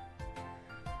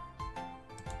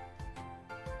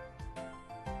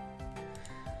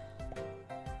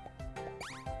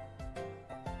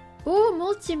 Ooh,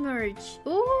 multi-merge.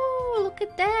 Ooh, look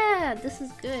at that. This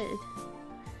is good.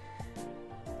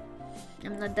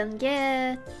 I'm not done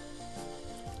yet.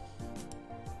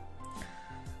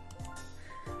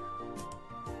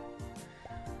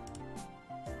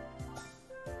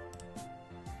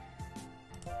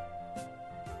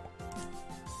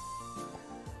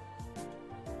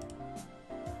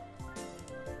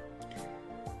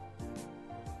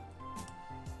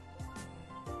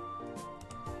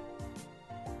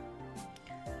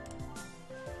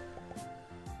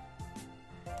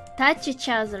 Touch each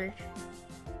other.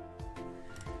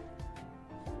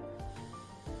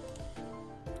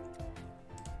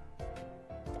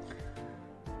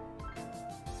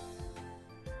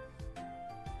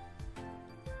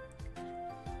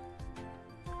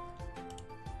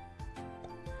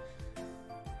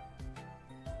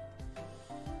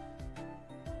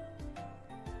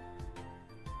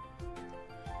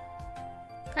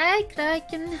 Hi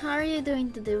Kraken, how are you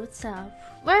doing today? What's up?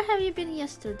 Where have you been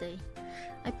yesterday?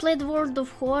 I played World of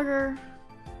Horror.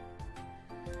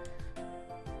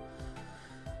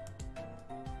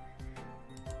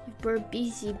 You were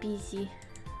busy.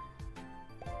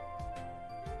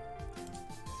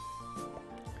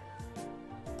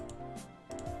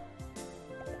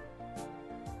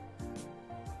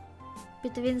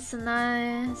 Between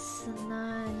Sana and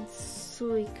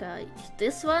Suika.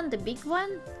 This one, the big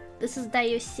one? This is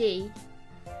Dayosei.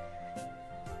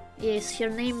 Yes, her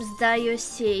name is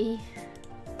Dayosei.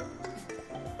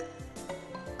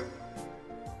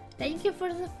 Thank you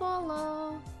for the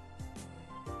follow.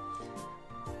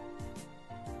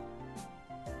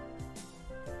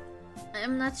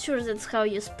 I'm not sure that's how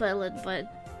you spell it, but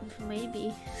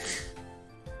maybe.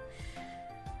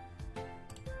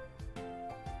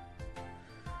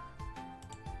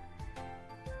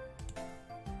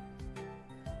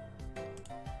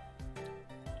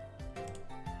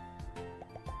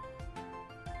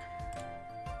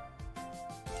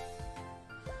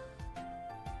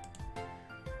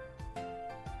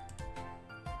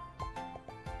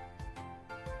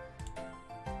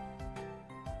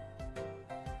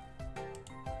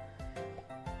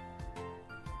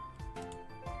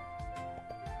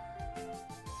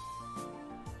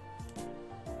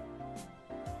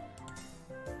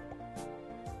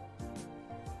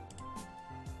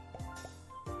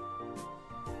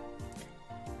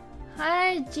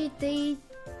 Hi GT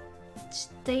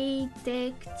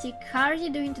Tactic, how are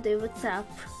you doing today? What's up?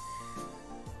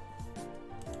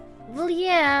 Well,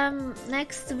 yeah,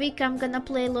 next week I'm gonna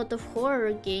play a lot of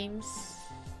horror games.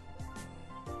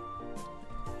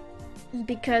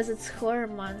 Because it's horror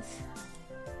month.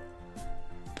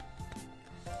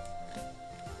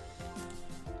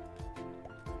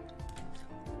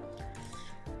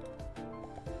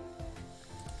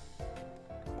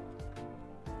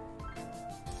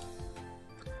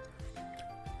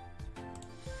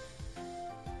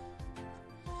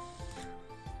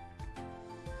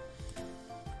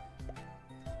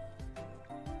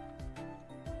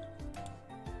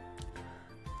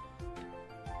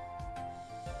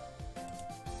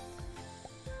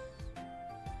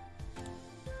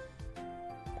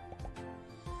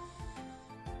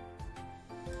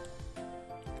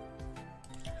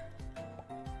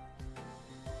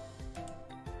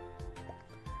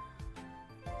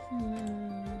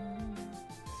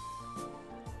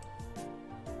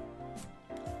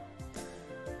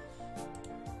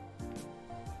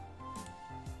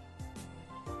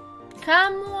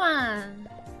 Come on!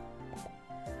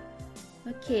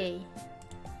 Okay.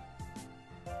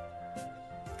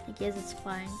 I guess it's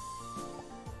fine.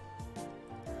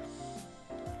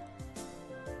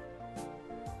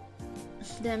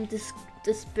 Damn, this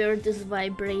bird is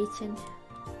vibrating.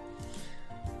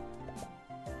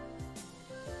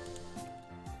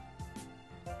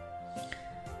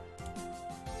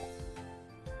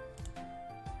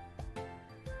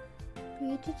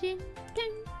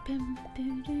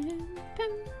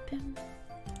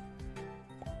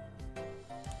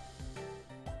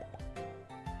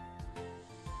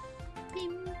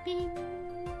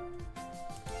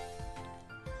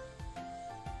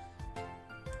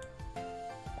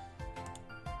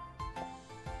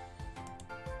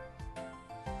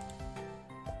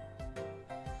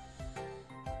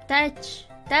 Touch,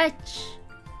 touch,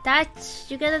 touch,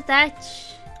 you gotta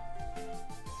touch.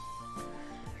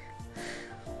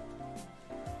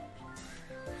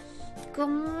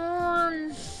 Come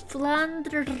on,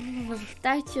 Flandre,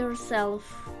 touch yourself.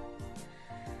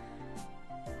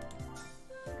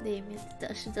 Damn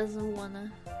it, she doesn't wanna.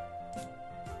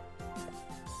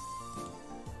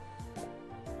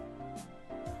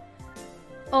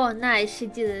 Oh, nice, she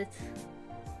did it.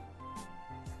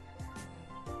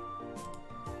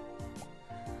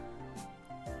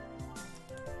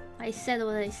 I said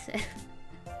what I said.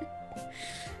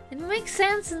 It makes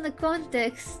sense in the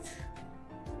context.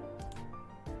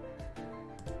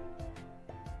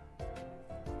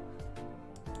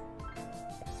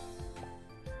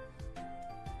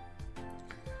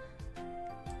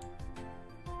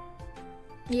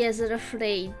 Yes, they're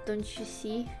afraid, don't you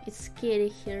see? It's scary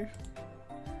here.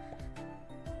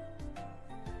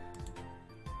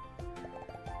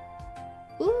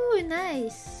 Ooh,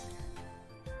 nice.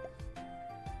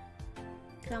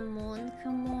 Come on,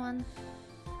 come on.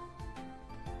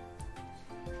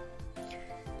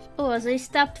 Oh, they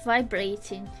stopped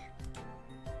vibrating.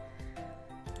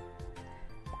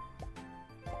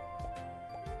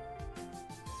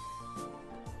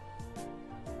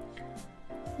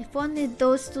 If only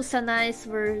those two Sanais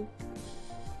were...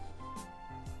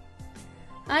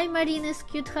 Hi Marina's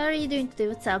cute, how are you doing today?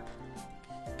 What's up?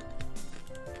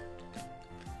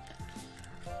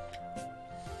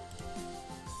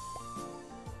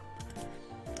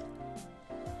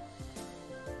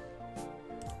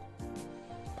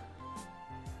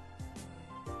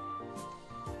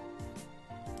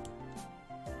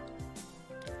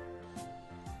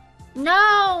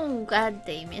 No! God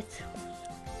damn it.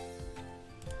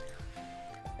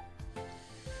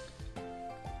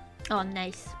 Oh,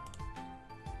 nice.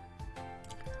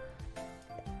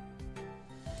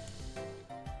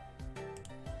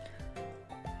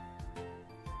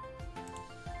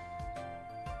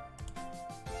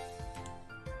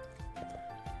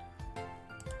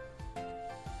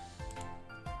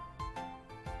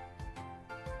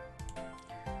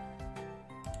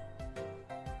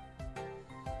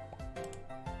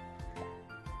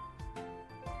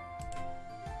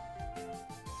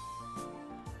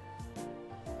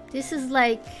 This is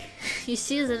like, you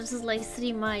see, there's like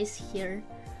 3 mice here.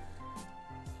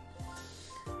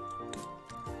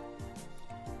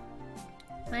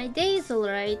 My day is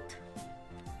alright.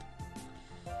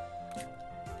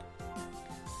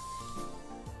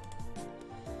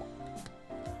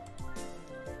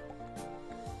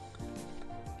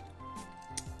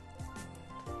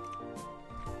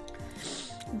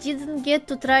 Didn't get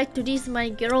to try to raise my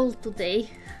girl today.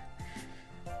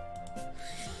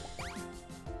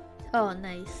 Oh,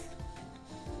 nice.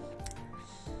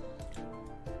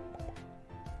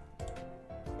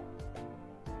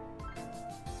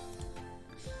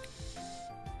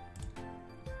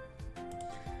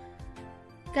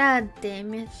 God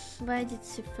damn it. Why did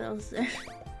she fall there?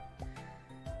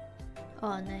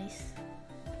 Oh, nice.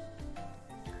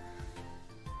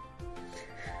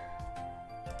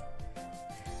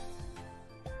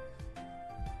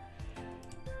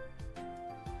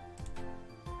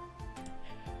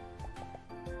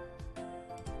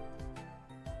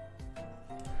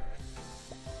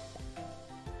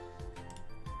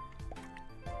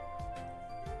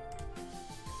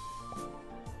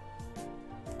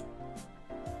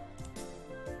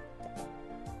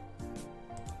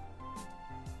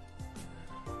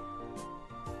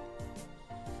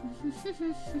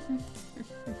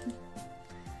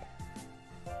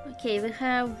 Okay, we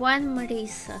have one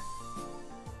Arisa.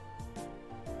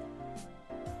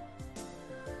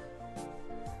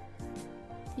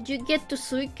 Did you get to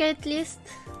Suika at least?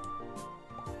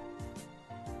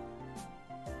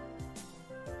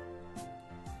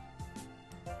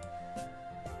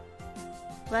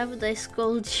 Why would I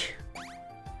scold you?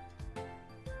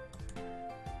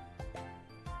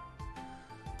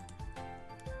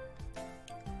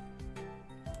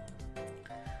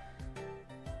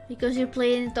 Because you're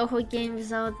playing Toho game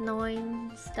without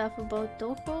knowing stuff about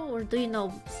Toho? Or do you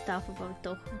know stuff about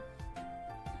Toho?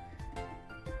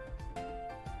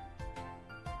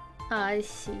 Ah, I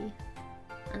see.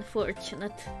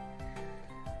 Unfortunate.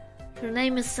 Her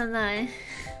name is Sanae.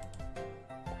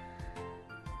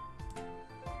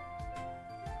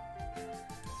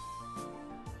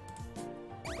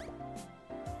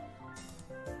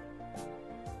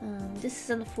 This is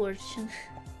unfortunate.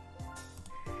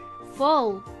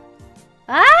 Fall!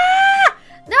 Ah!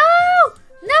 No!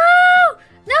 No!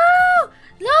 No!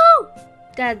 No!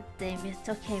 God damn it.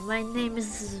 Okay, my name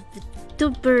is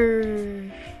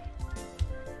VtuberArisa.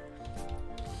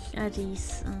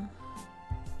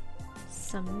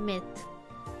 Submit.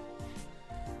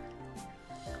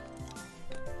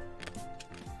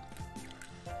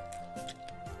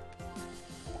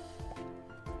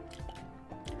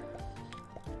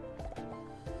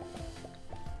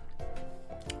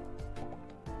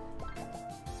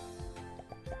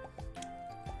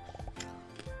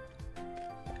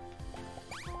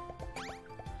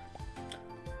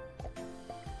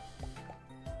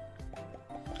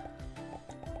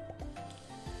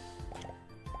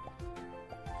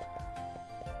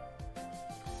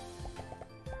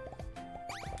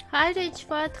 Hi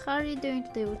Richfat, how are you doing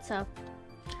today? What's up?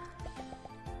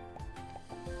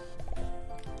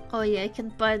 Oh yeah, I can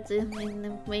put them in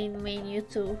the main menu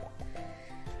too.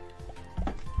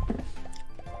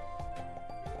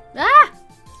 Ah!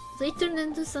 They turned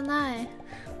into Sanae.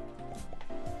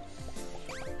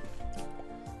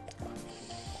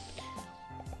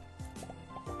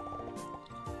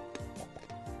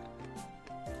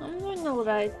 I'm doing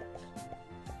alright.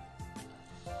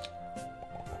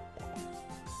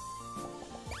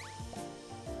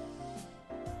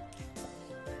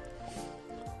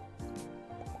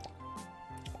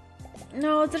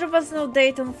 No, there was no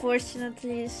date,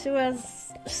 unfortunately. She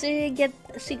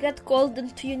got called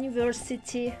into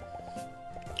university.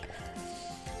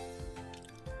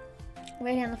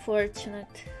 Very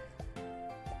unfortunate.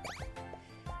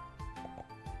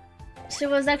 She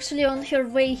was actually on her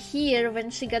way here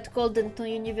when she got called into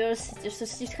university, so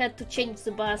she had to change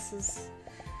the buses.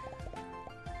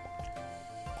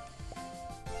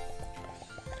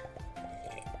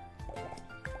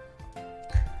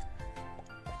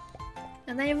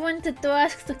 And I wanted to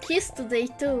ask to kiss today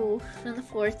too.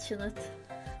 Unfortunate.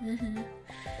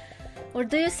 Or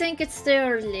do you think it's too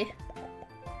early?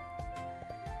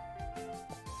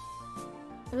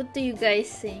 What do you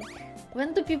guys think?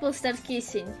 When do people start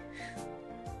kissing?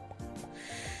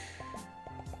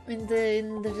 In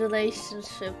the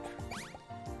relationship?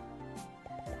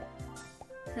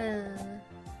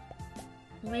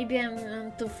 Maybe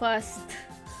I'm too fast.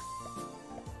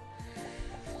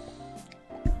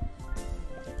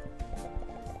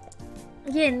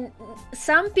 Yeah,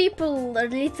 some people are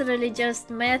literally just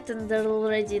met and they're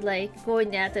already like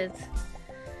going at it.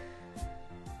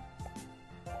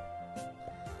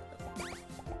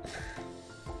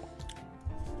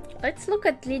 Let's look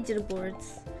at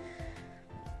leaderboards.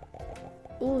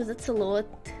 Oh, that's a lot.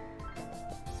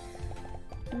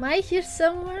 Am I here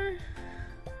somewhere?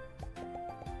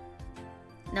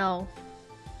 No.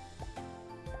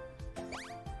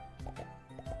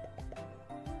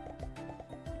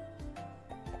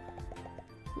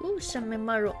 Ooh,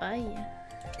 Shamemaru Ai.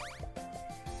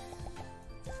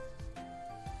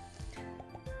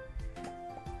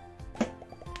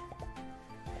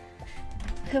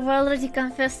 Have I already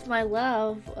confessed my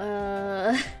love?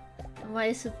 Am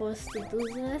I supposed to do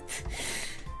that?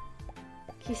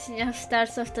 Kissing up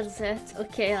starts after that.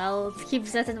 Okay, I'll keep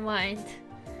that in mind.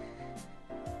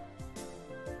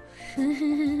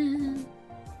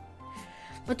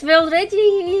 But we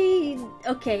already...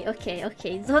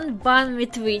 Okay. Don't ban me,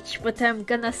 Twitch, but I'm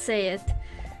gonna say it.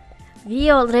 We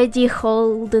already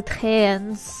held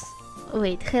hands.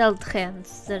 Wait, held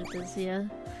hands. There it is, yeah.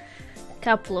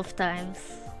 Couple of times.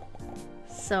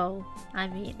 So, I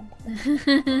mean...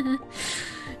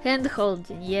 hand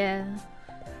holding, yeah.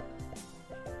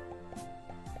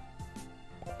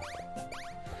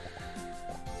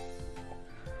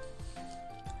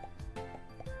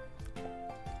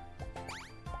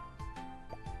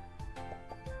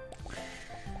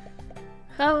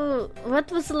 What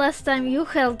was the last time you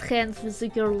held hands with a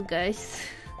girl, guys?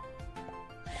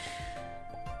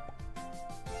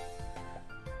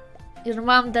 Your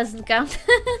mom doesn't count.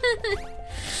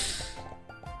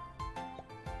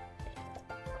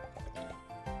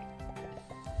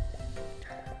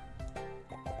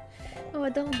 Oh,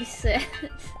 don't be sad.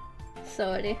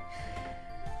 Sorry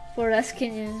for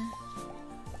asking you.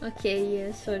 Okay,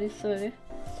 yeah, sorry.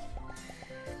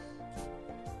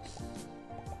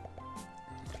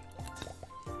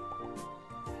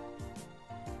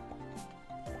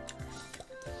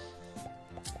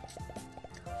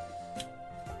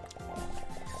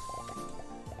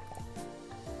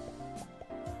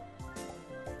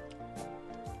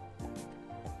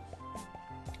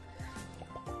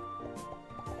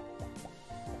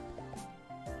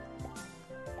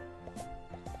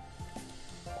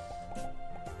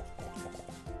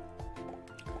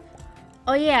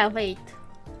 Oh yeah, wait.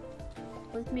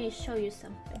 Let me show you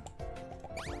something.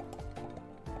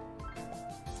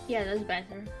 Yeah, that's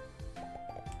better.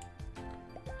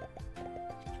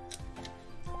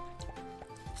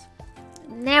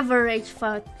 Never rage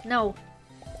fuck. No.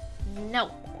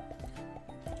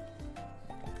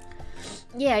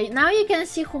 Yeah, now you can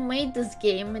see who made this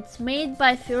game. It's made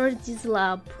by Fjordi's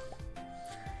Lab.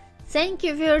 Thank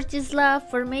you, Fjordi's Lab,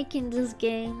 for making this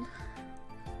game.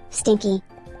 Stinky.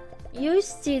 You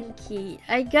stinky.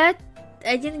 I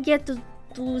didn't get to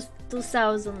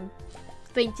 2,000,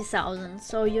 20,000,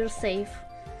 so you're safe.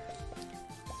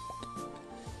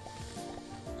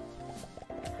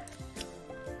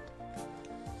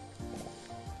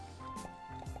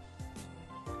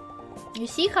 You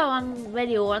see how I'm a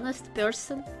very honest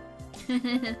person?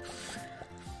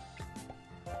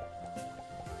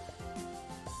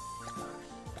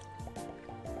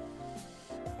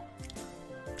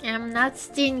 I'm not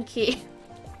stinky.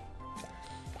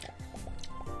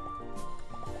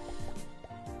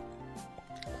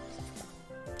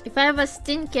 If I was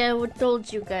stinky, I would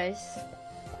told you guys.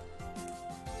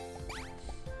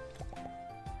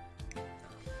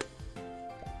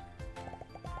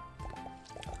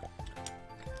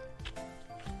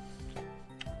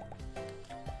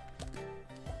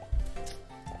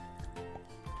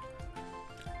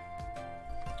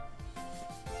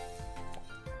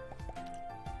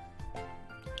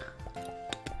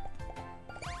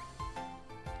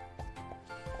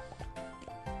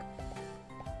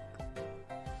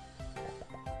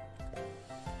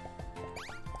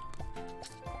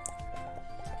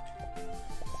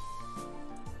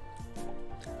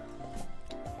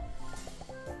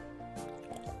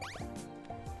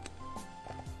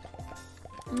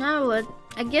 Now what?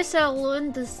 I guess I'll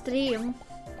end the stream.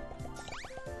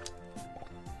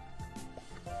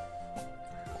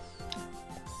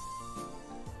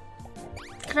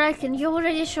 Kraken, you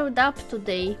already showed up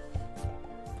today.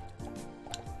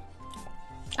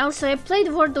 Also, I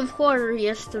played World of Horror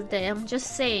yesterday, I'm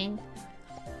just saying.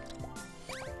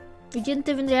 You didn't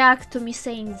even react to me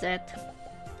saying that.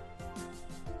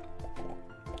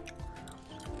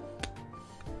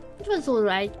 It was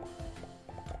alright.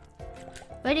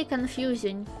 Very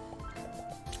confusing.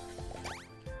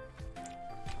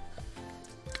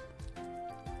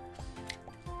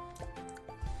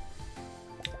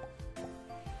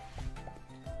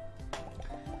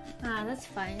 Ah, that's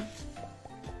fine.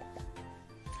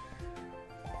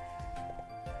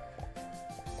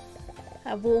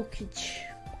 A voltage.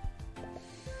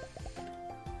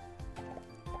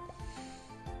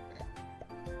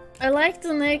 I like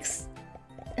the next.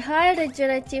 Hi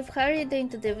Regenerative, how are you doing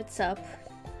today? What's up?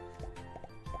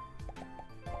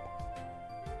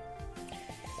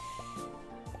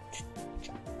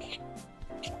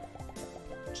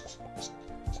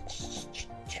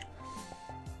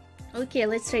 Okay,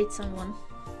 let's rate someone.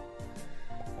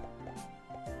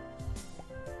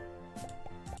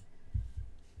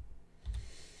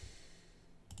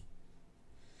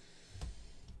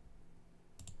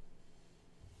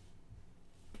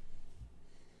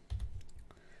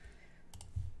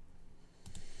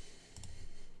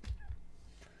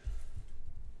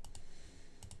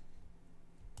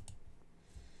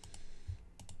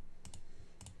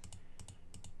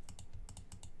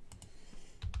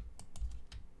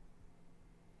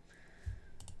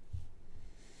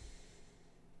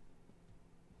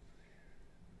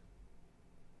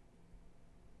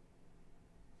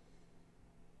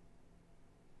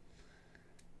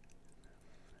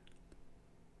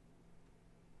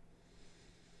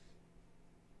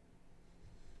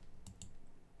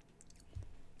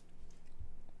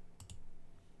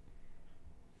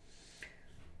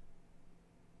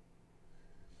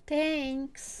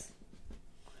 Thanks.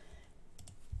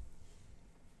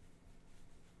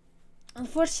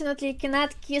 Unfortunately, you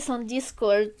cannot kiss on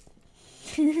Discord.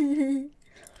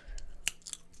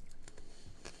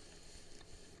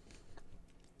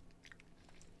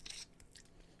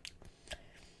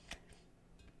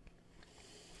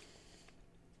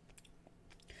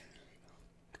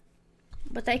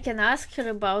 But I can ask her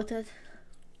about it.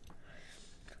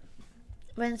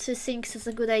 When she thinks it's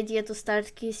a good idea to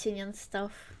start kissing and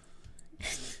stuff.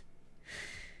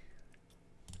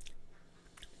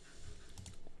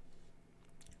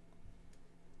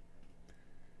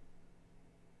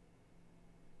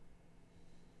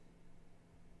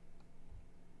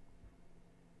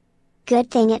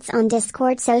 Good thing it's on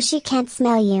Discord so she can't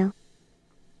smell you.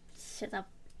 Shut up.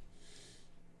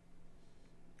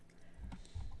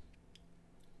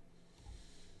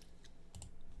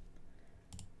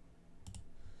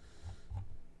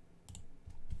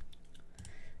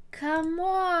 Come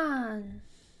on!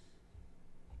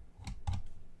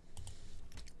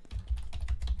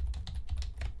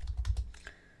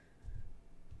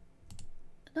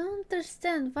 I don't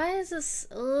understand. Why is this?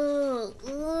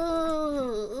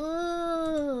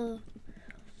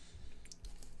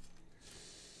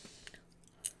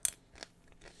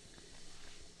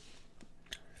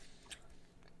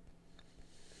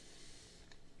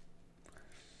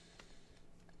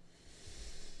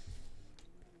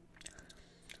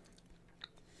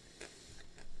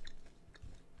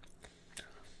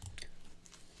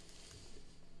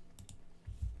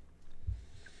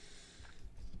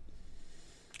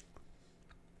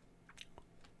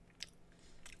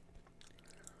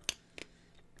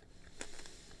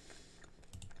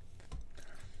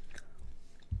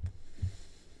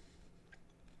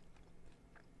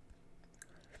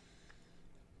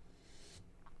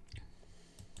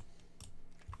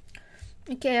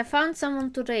 Okay, I found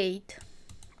someone to raid.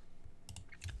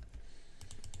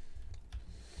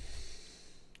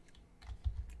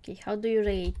 Okay, how do you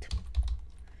raid?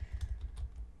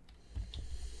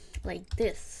 Like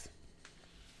this.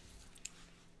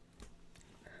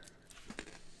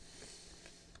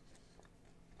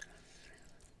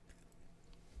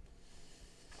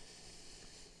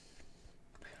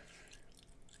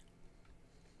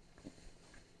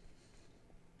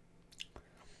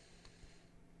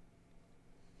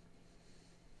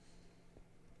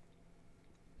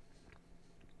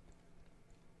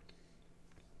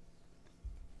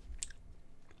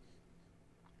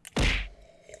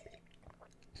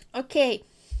 Okay,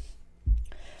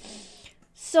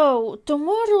 so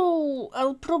tomorrow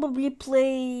I'll probably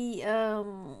play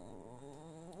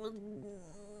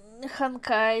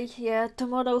Honkai. Yeah,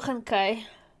 tomorrow Honkai.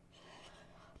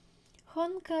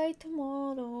 Honkai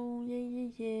tomorrow.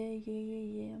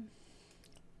 Yeah.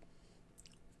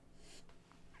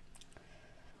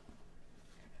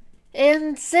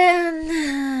 And then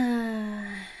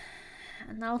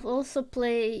and I'll also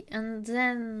play, and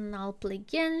then I'll play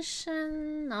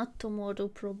Genshin. Not tomorrow,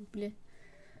 probably.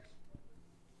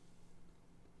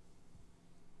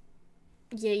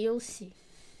 Yeah, you'll see.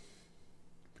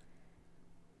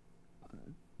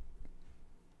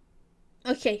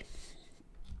 Okay.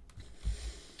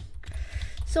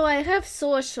 So I have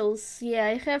socials. Yeah,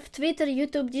 I have Twitter,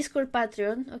 YouTube, Discord,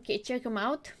 Patreon. Okay, check them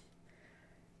out.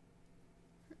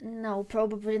 No,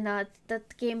 probably not.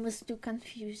 That game was too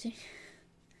confusing.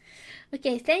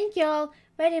 Okay, thank you all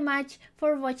very much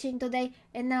for watching today,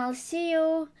 and I'll see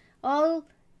you all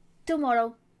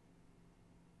tomorrow.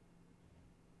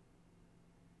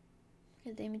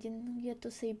 God damn it, didn't get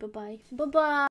to say bye-bye. Bye-bye!